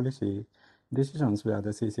to the policy decisions where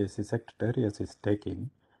the CCAC secretariat is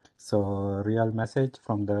taking. So real message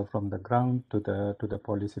from the ground to the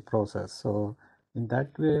policy process. So in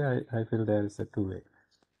that way, I feel there is a two-way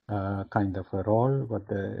kind of a role what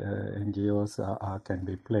the NGOs can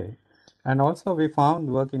be play. And also we found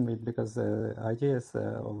working with, because IGS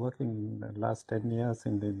working the last 10 years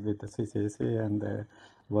with the CCAC and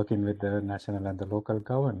working with the national and the local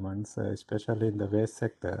governments, especially in the waste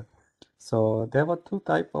sector. So there were two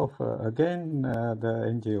type of, again,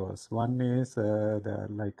 the NGOs. One is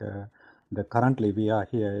the currently we are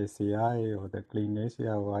here, ACI or the Clean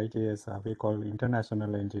Asia or IGS, we call international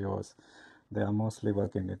NGOs. They are mostly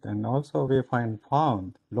working it. And also we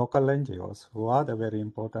found local NGOs who are the very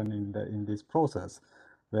important in this process,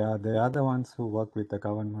 where they are the ones who work with the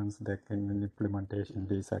governments, they can implementation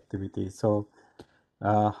these activities. So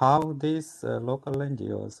how these local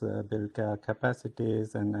NGOs build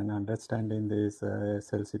capacities and understanding this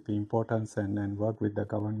SLCP importance and work with the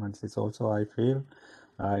governments is also, I feel,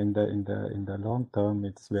 in the long term,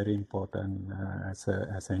 it's very important as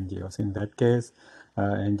NGOs. In that case,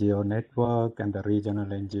 NGO network and the regional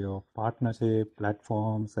NGO partnership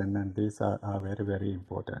platforms, and then these are very, very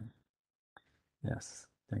important. Yes,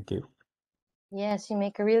 thank you. Yes, you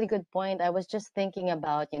make a really good point. I was just thinking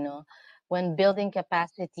about, when building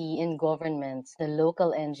capacity in governments, the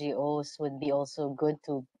local NGOs would be also good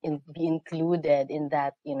to be included in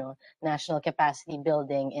that, national capacity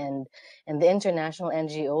building, and the international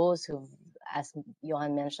NGOs who've, as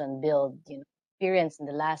Johan mentioned, build, experience in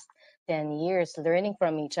the last 10 years, learning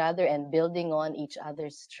from each other and building on each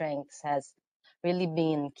other's strengths has really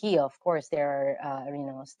been key. Of course, there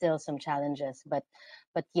are, still some challenges, but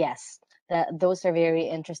yes, those are very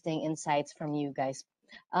interesting insights from you guys.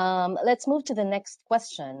 Let's move to the next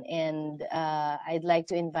question, and I'd like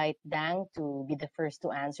to invite Dang to be the first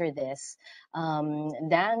to answer this.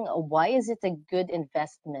 Dang, why is it a good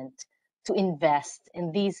investment to invest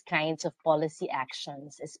in these kinds of policy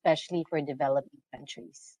actions, especially for developing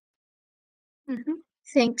countries? Mhm.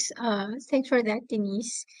 Thanks for that,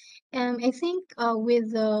 Denise. I think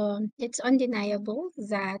it's undeniable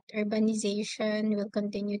that urbanization will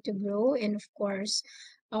continue to grow, and of course,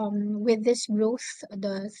 with this growth,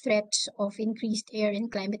 the threats of increased air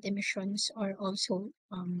and climate emissions are also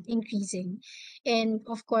increasing, and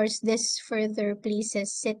of course, this further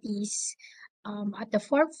places cities at the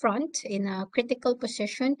forefront in a critical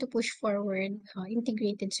position to push forward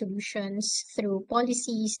integrated solutions through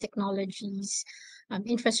policies, technologies,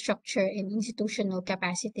 infrastructure, and institutional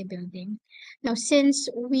capacity building. Now, since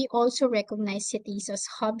we also recognize cities as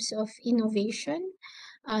hubs of innovation,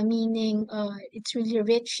 meaning it's really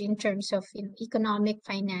rich in terms of economic,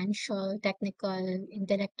 financial, technical,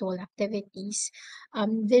 intellectual activities.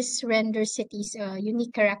 This renders cities a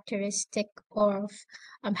unique characteristic of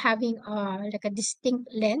having like a distinct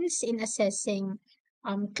lens in assessing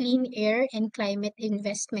clean air and climate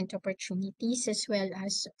investment opportunities, as well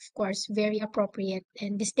as, of course, very appropriate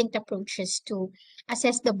and distinct approaches to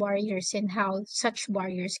assess the barriers and how such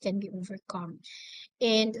barriers can be overcome.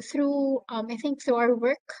 And through, I think through our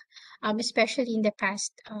work, especially in the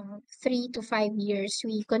past 3 to 5 years,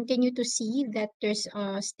 we continue to see that there's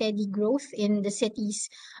a steady growth in the city's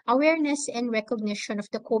awareness and recognition of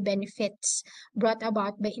the co-benefits brought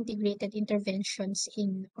about by integrated interventions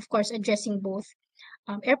in, of course, addressing both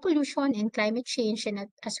air pollution and climate change, and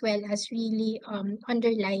as well as really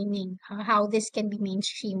underlining how this can be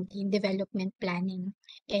mainstreamed in development planning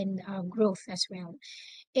and growth as well.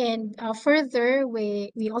 And further,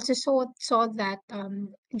 we also saw that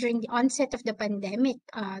during the onset of the pandemic,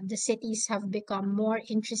 the cities have become more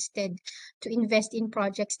interested to invest in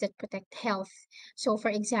projects that protect health. So, for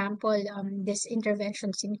example, these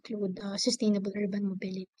interventions include sustainable urban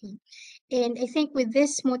mobility. And I think with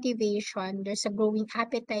this motivation, there's a growing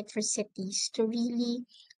appetite for cities to really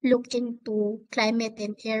look into climate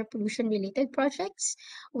and air pollution related projects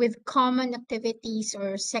with common activities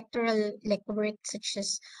or sectoral like work such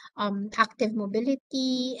as active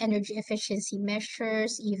mobility, energy efficiency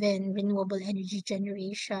measures, even renewable energy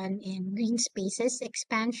generation and green spaces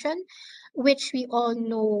expansion, which we all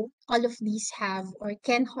know all of these have or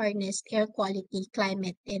can harness air quality,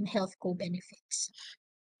 climate, and health co-benefits.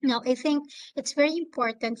 Now, I think it's very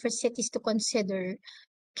important for cities to consider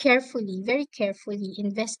carefully, very carefully,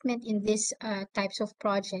 investment in these types of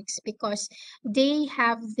projects because they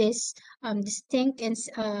have this distinct and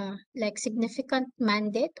like significant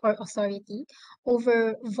mandate or authority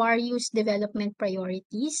over various development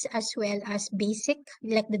priorities as well as basic,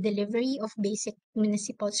 like the delivery of basic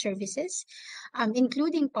municipal services,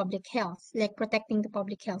 including public health, like protecting the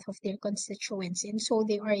public health of their constituents. And so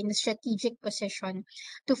they are in a strategic position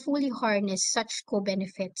to fully harness such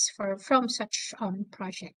co-benefits from such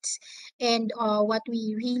projects. And what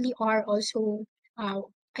we really are also,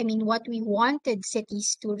 what we wanted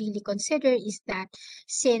cities to really consider is that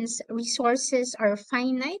since resources are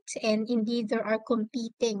finite and indeed there are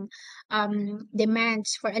competing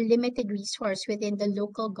demands for a limited resource within the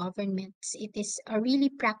local governments, it is really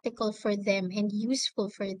practical for them and useful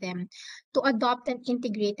for them to adopt an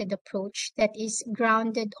integrated approach that is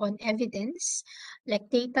grounded on evidence, like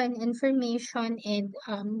data and information, and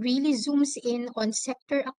really zooms in on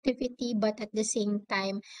sector activity, but at the same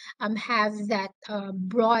time have that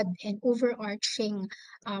broad and overarching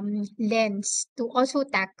lens to also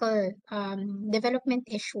tackle development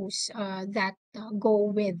issues that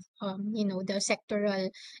go with the sectoral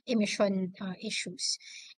emission issues.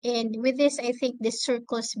 And with this, I think this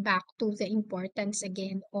circles back to the importance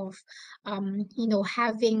again of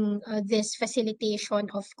having this facilitation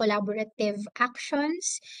of collaborative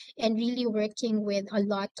actions and really working with a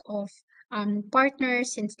lot of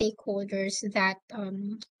partners and stakeholders that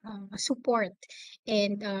support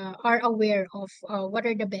and are aware of what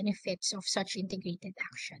are the benefits of such integrated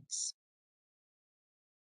actions.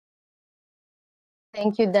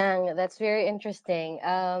 Thank you, Dang. That's very interesting.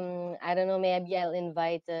 I don't know, maybe I'll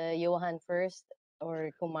invite Johan first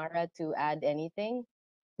or Kumara to add anything.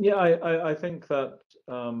 Yeah, I think that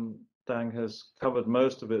Dang has covered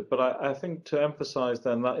most of it, but I think to emphasize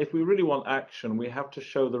then that if we really want action, we have to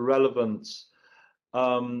show the relevance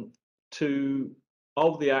of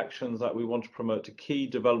the actions that we want to promote to key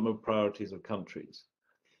development priorities of countries.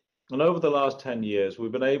 And over the last 10 years,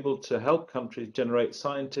 we've been able to help countries generate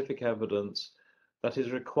scientific evidence that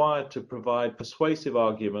is required to provide persuasive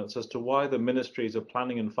arguments as to why the ministries of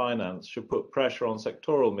planning and finance should put pressure on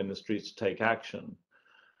sectoral ministries to take action.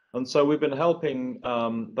 And so we've been helping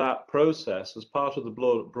that process as part of the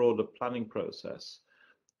broader planning process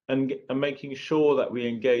and making sure that we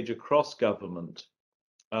engage across government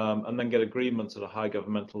and then get agreements at a high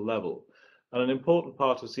governmental level. And an important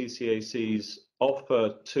part of CCAC's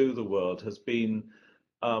offer to the world has been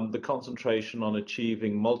the concentration on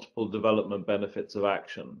achieving multiple development benefits of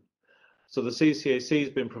action. So the CCAC has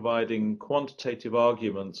been providing quantitative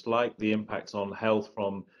arguments like the impacts on health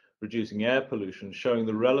from reducing air pollution, showing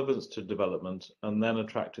the relevance to development, and then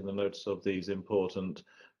attracting the notice of these important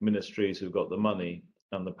ministries who've got the money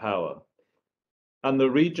and the power. And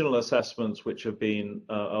the regional assessments, which have been,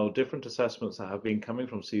 or different assessments that have been coming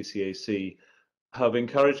from CCAC, have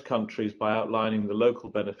encouraged countries by outlining the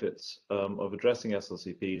local benefits of addressing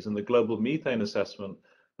SLCPs. And the global methane assessment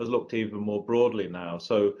has looked even more broadly now.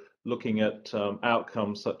 So looking at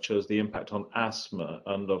outcomes such as the impact on asthma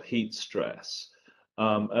and of heat stress,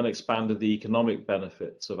 and expanded the economic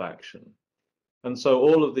benefits of action. And so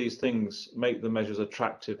all of these things make the measures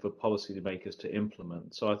attractive for policymakers to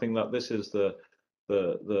implement. So I think that this is the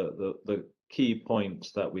key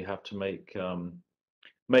points that we have to make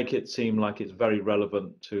it seem like it's very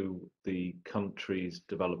relevant to the country's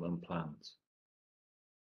development plans.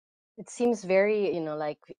 It seems very,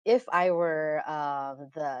 like if I were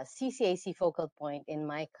the CCAC focal point in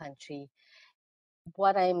my country,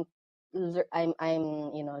 what I'm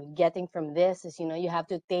getting from this is, you have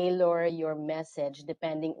to tailor your message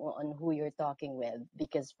depending on who you're talking with.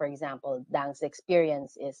 Because, for example, Dang's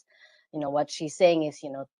experience is, what she's saying is,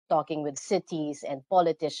 talking with cities and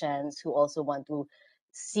politicians who also want to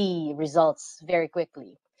see results very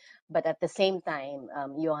quickly. But at the same time,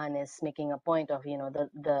 Johan is making a point of,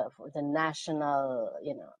 the national,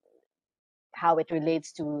 how it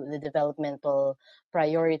relates to the developmental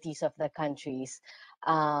priorities of the countries.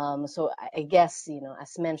 So I guess,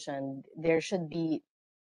 as mentioned, there should be,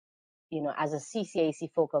 as a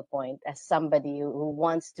CCAC focal point, as somebody who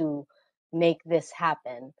wants to make this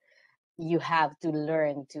happen, you have to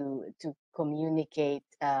learn to communicate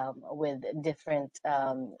with different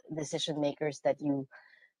decision makers that you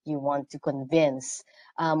want to convince.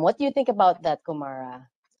 What do you think about that, Kumara?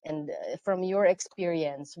 And from your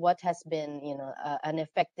experience, what has been, an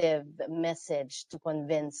effective message to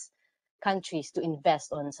convince countries to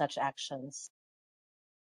invest on such actions?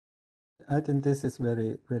 I think this is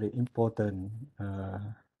very, very important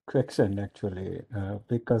question actually,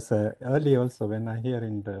 because early also when I hear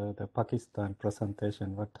in the Pakistan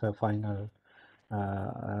presentation what her final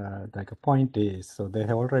like a point is, so they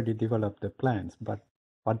have already developed the plans, but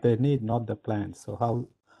they need not the plans. So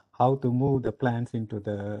how to move the plans into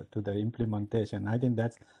the implementation? I think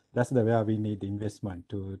that's the way we need investment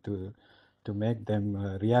to make them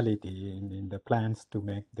reality in the plans to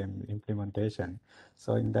make them implementation.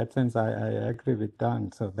 So in that sense, I agree with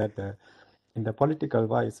Dan. So that in the political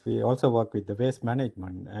wise, we also work with the waste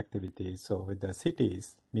management activities. So with the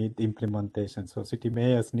cities need implementation. So city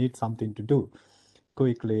mayors need something to do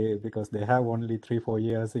quickly because they have only 3-4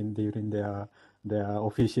 years during their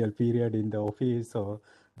official period in the office. So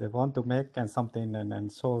they want to make something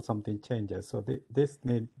and show something changes. So this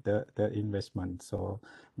need the investment. So,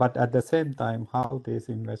 but at the same time, how this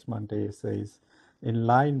investment is in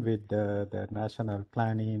line with the national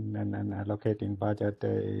planning and allocating budget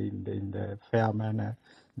in the fair manner.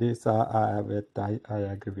 This I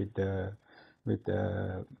agree with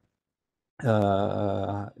the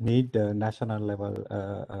need national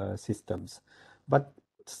level systems. But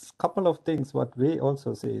couple of things what we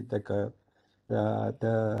also see, like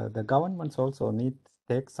the governments also need to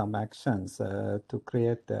take some actions to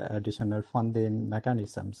create additional funding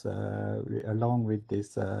mechanisms along with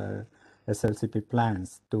these SLCP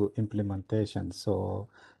plans to implementation. So,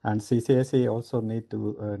 and CCAC also need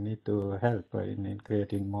to help in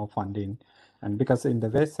creating more funding. And because in the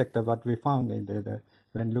waste sector, what we found in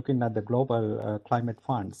when looking at the global climate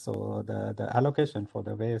fund, so the allocation for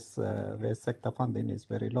the waste sector funding is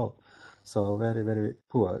very low, so very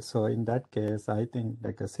poor. So in that case, I think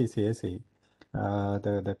like a CCAC,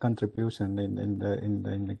 the contribution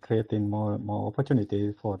in creating more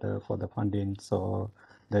opportunity for the funding, so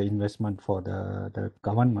the investment for the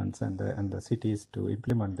governments and the cities to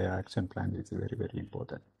implement their action plan is very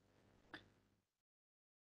important.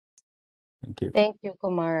 Thank you. Thank you,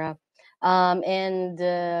 Kumara.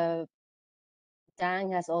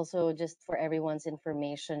 Dang has also, just for everyone's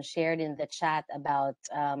information, shared in the chat about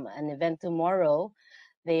an event tomorrow.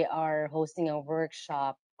 They are hosting a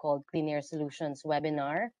workshop called Clean Air Solutions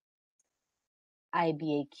Webinar,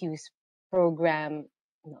 IBAQ's program,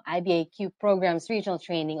 IBAQ programs regional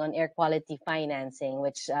training on air quality financing,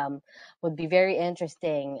 which would be very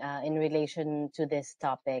interesting in relation to this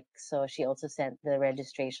topic. So she also sent the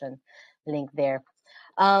registration link there.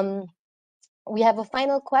 We have a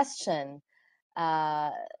final question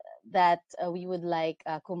that we would like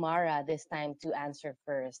Kumara this time to answer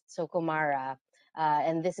first. So Kumara,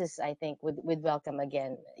 and this is, I think, with welcome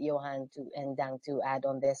again, Johan and Dang to add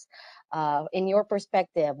on this. In your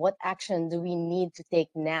perspective, what action do we need to take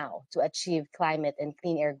now to achieve climate and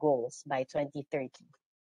clean air goals by 2030?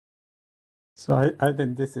 So I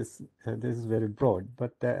think this is very broad,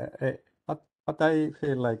 but what I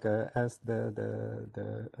feel like as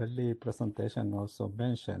the early presentation also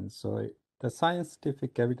mentioned, so the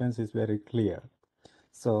scientific evidence is very clear.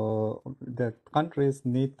 So the countries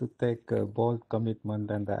need to take bold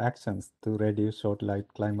commitment and the actions to reduce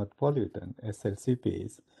short-lived climate pollutant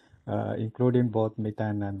 (SLCPs), including both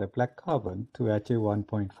methane and the black carbon, to achieve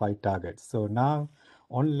 1.5 targets. So now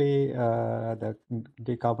only the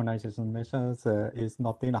decarbonization measures is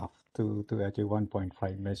not enough to achieve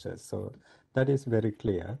 1.5 measures. So that is very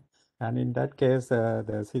clear. And in that case,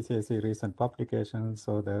 the CCAC recent publications,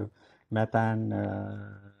 so the methane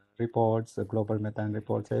reports, the global methane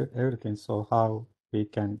reports, everything. So how we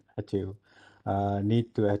can achieve,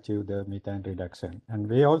 need to achieve the methane reduction. And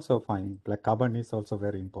we also find black carbon is also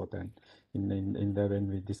very important when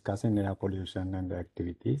we discuss in air pollution and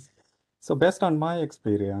activities. So based on my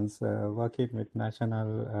experience working with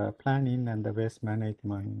national planning and the waste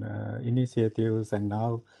management initiatives, and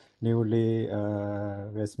now newly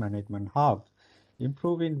waste management hub,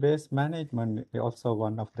 improving waste management is also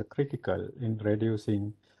one of the critical in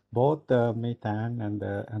reducing both the methane and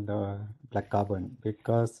the black carbon,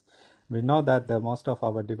 because we know that most of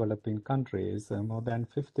our developing countries, more than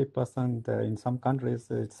 50%, in some countries,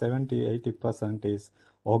 70-80% is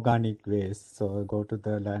organic waste, so go to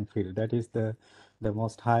the landfill. That is the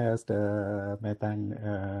most highest methane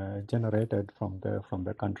generated from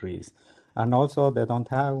the countries. And also they don't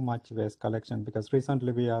have much waste collection, because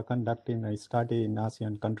recently we are conducting a study in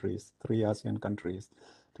ASEAN countries, 3 ASEAN countries,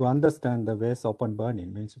 to understand the waste open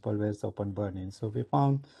burning, municipal waste open burning. So we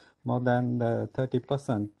found more than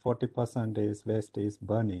 30%, 40% is waste is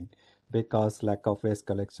burning because lack of waste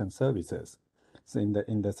collection services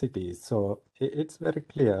in the cities. So it's very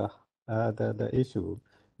clear the issue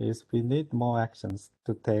is we need more actions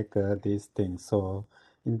to take these things. So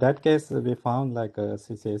in that case, we found like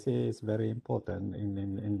CCAC is very important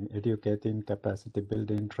in educating, capacity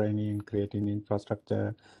building, training, creating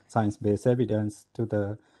infrastructure, science-based evidence to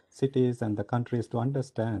the cities and the countries to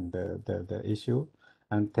understand the issue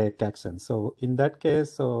and take action. So in that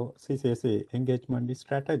case, so CCAC engagement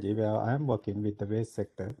strategy, where I am working with the waste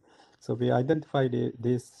sector. So we identified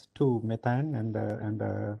these two, methane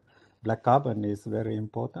and black carbon, is very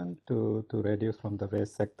important to reduce from the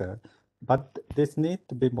waste sector. But this needs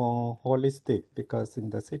to be more holistic, because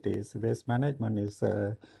in the cities, waste management is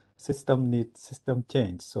needs system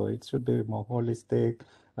change. So it should be more holistic,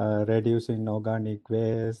 reducing organic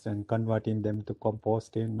waste and converting them to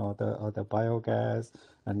composting or the biogas,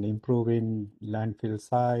 and improving landfill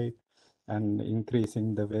site, and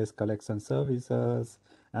increasing the waste collection services,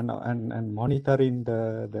 and monitoring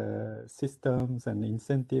the systems and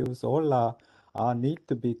incentives. All are need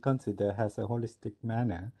to be considered as a holistic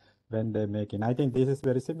manner when they're making. I think this is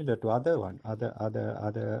very similar to other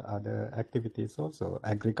activities also,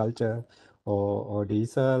 agriculture or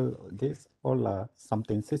diesel. This all are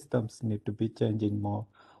something systems need to be changed in more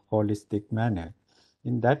holistic manner.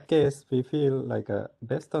 In that case, we feel like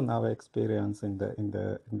based on our experience in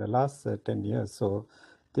the last 10 years, so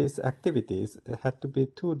these activities had to be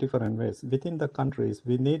two different ways. Within the countries,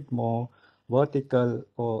 we need more vertical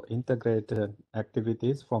or integrated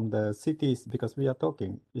activities from the cities, because we are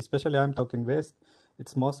talking, especially I'm talking West,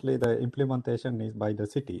 it's mostly the implementation is by the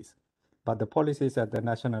cities, but the policies at the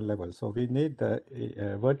national level. So we need the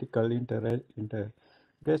vertical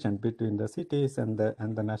integration between the cities and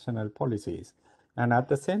the national policies. And at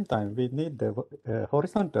the same time, we need the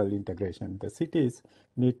horizontal integration. The cities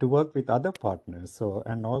need to work with other partners. So,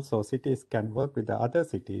 and also cities can work with the other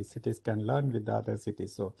cities. Cities can learn with the other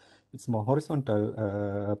cities. So it's more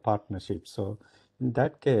horizontal partnership. So in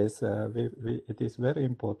that case, it is very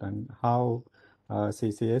important how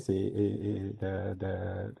CCAC,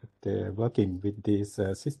 they're working with these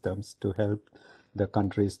systems to help the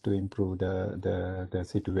countries to improve the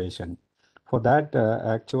situation. For that,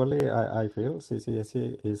 actually, I feel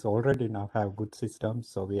CCAC is already now have good systems.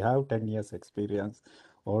 So we have 10 years experience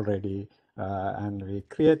already, and we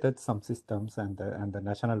created some systems and the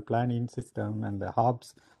national planning system and the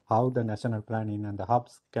hubs, how the national planning and the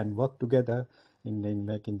hubs can work together in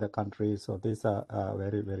making the country. So these are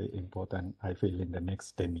very, very important, I feel, in the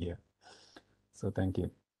next 10 years. So thank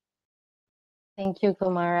you. Thank you,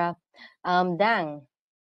 Kumara. Dang.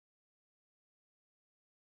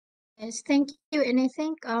 Yes, thank you. And I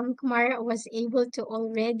think Kumara was able to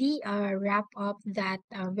already wrap up that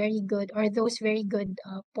very good, or those very good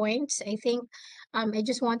points. I think I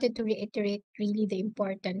just wanted to reiterate really the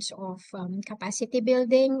importance of capacity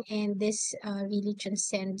building, and this really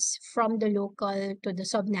transcends from the local to the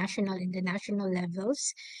subnational and the national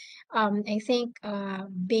levels. I think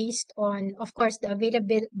based on, of course, the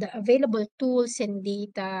available tools and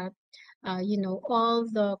data, all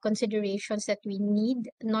the considerations that we need,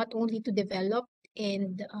 not only to develop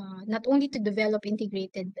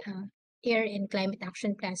integrated air and climate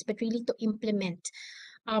action plans, but really to implement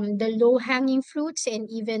the low-hanging fruits, and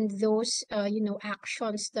even those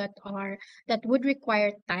actions that would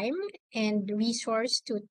require time and resource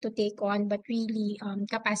to take on. But really,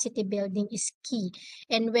 capacity building is key.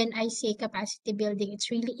 And when I say capacity building,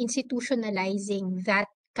 it's really institutionalizing that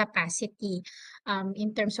capacity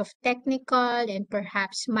in terms of technical and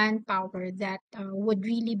perhaps manpower that would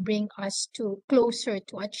really bring us to closer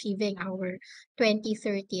to achieving our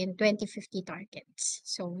 2030 and 2050 targets.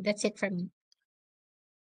 So that's it from me.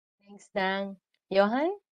 Thanks, Dang.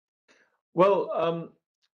 Johan? Well,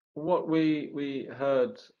 what we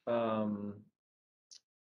heard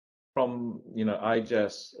from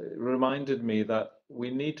IGES reminded me that we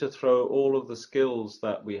need to throw all of the skills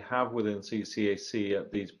that we have within CCAC at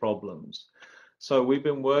these problems. So we've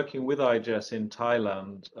been working with IGES in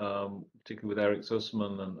Thailand, particularly with Eric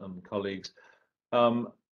Sussman and colleagues,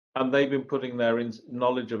 and they've been putting their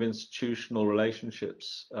knowledge of institutional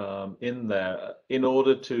relationships in there in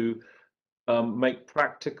order to make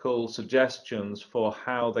practical suggestions for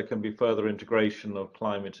how there can be further integration of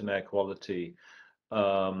climate and air quality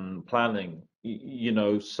planning.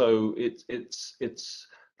 So it's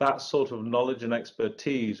that sort of knowledge and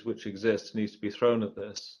expertise which exists needs to be thrown at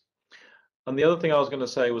this. And the other thing I was going to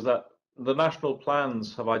say was that the national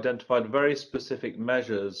plans have identified very specific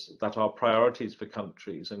measures that are priorities for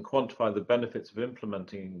countries and quantify the benefits of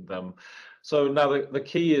implementing them. So now the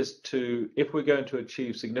key is if we're going to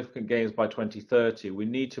achieve significant gains by 2030, we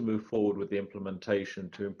need to move forward with the implementation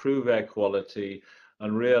to improve air quality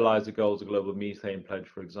and realize the goals of global methane pledge,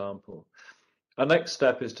 for example. Our next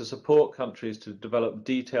step is to support countries to develop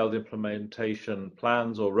detailed implementation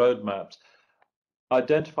plans or roadmaps,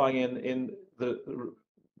 identifying in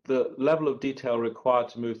the level of detail required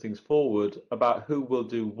to move things forward about who will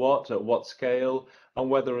do what, at what scale, and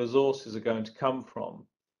where the resources are going to come from.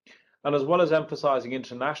 And as well as emphasizing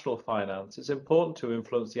international finance, it's important to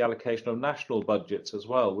influence the allocation of national budgets as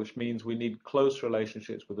well, which means we need close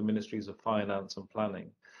relationships with the ministries of finance and planning.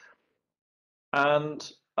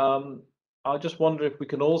 And I just wonder if we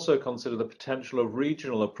can also consider the potential of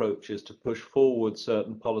regional approaches to push forward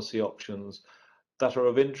certain policy options that are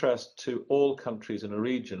of interest to all countries in a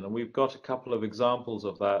region. And we've got a couple of examples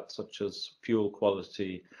of that, such as fuel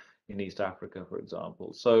quality in East Africa, for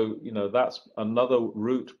example. So, that's another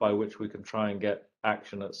route by which we can try and get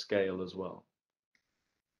action at scale as well.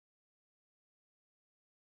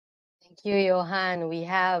 Thank you, Johan. We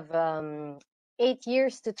have 8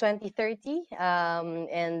 years to 2030,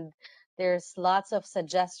 and there's lots of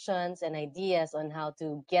suggestions and ideas on how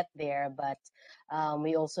to get there, but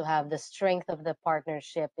we also have the strength of the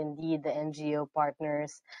partnership, indeed the NGO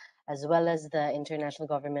partners, as well as the international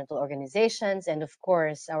governmental organizations, and of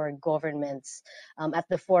course our governments at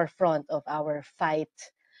the forefront of our fight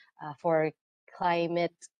for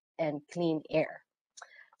climate and clean air.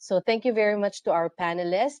 So thank you very much to our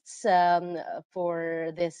panelists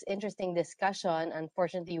for this interesting discussion.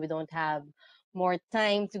 Unfortunately, we don't have more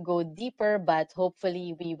time to go deeper, but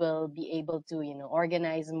hopefully we will be able to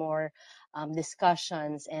organize more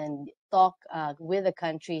discussions and talk with the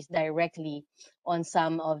countries directly on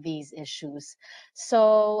some of these issues.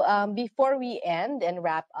 So before we end and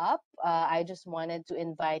wrap up, I just wanted to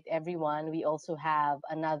invite everyone. We also have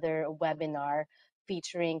another webinar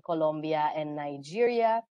featuring Colombia and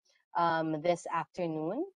Nigeria this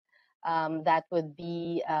afternoon. That would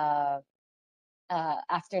be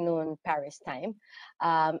afternoon Paris time.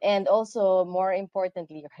 And also, more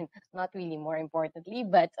importantly, not really more importantly,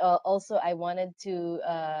 but also I wanted to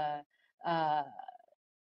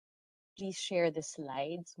please share the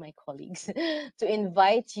slides, my colleagues, to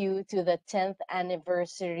invite you to the 10th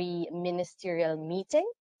anniversary ministerial meeting.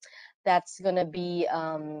 That's going to be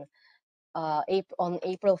on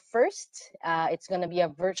April 1st. It's going to be a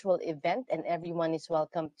virtual event and everyone is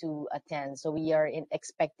welcome to attend. So we are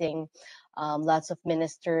expecting lots of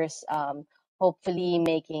ministers, hopefully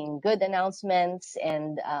making good announcements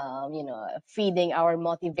and, feeding our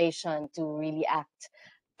motivation to really act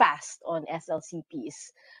fast on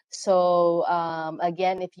SLCPs. So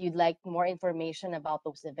again, if you'd like more information about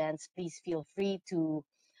those events, please feel free to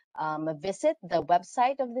visit the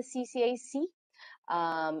website of the CCAC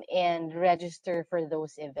and register for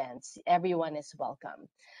those events. Everyone is welcome.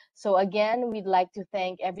 So again, we'd like to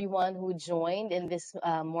thank everyone who joined in this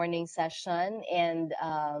morning session. And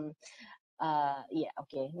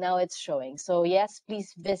okay, now it's showing. So yes,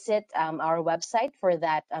 please visit our website for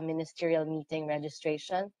that ministerial meeting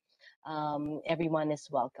registration. Everyone is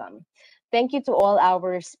welcome. Thank you to all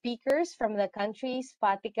our speakers from the countries,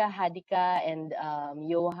 Fatika, Hadika, and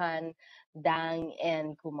Johan, Dang,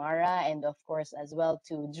 and Kumara, and of course as well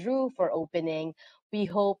to Drew for opening. We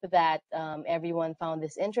hope that everyone found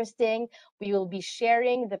this interesting. We will be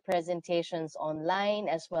sharing the presentations online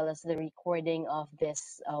as well as the recording of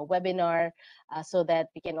this webinar so that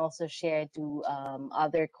we can also share to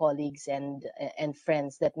other colleagues and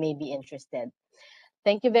friends that may be interested.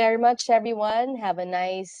 Thank you very much, everyone. Have a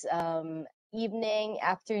nice evening,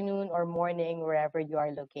 afternoon, or morning, wherever you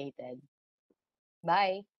are located.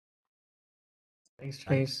 Bye. Thanks,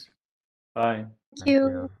 Janice. Bye. Thank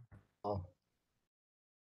you.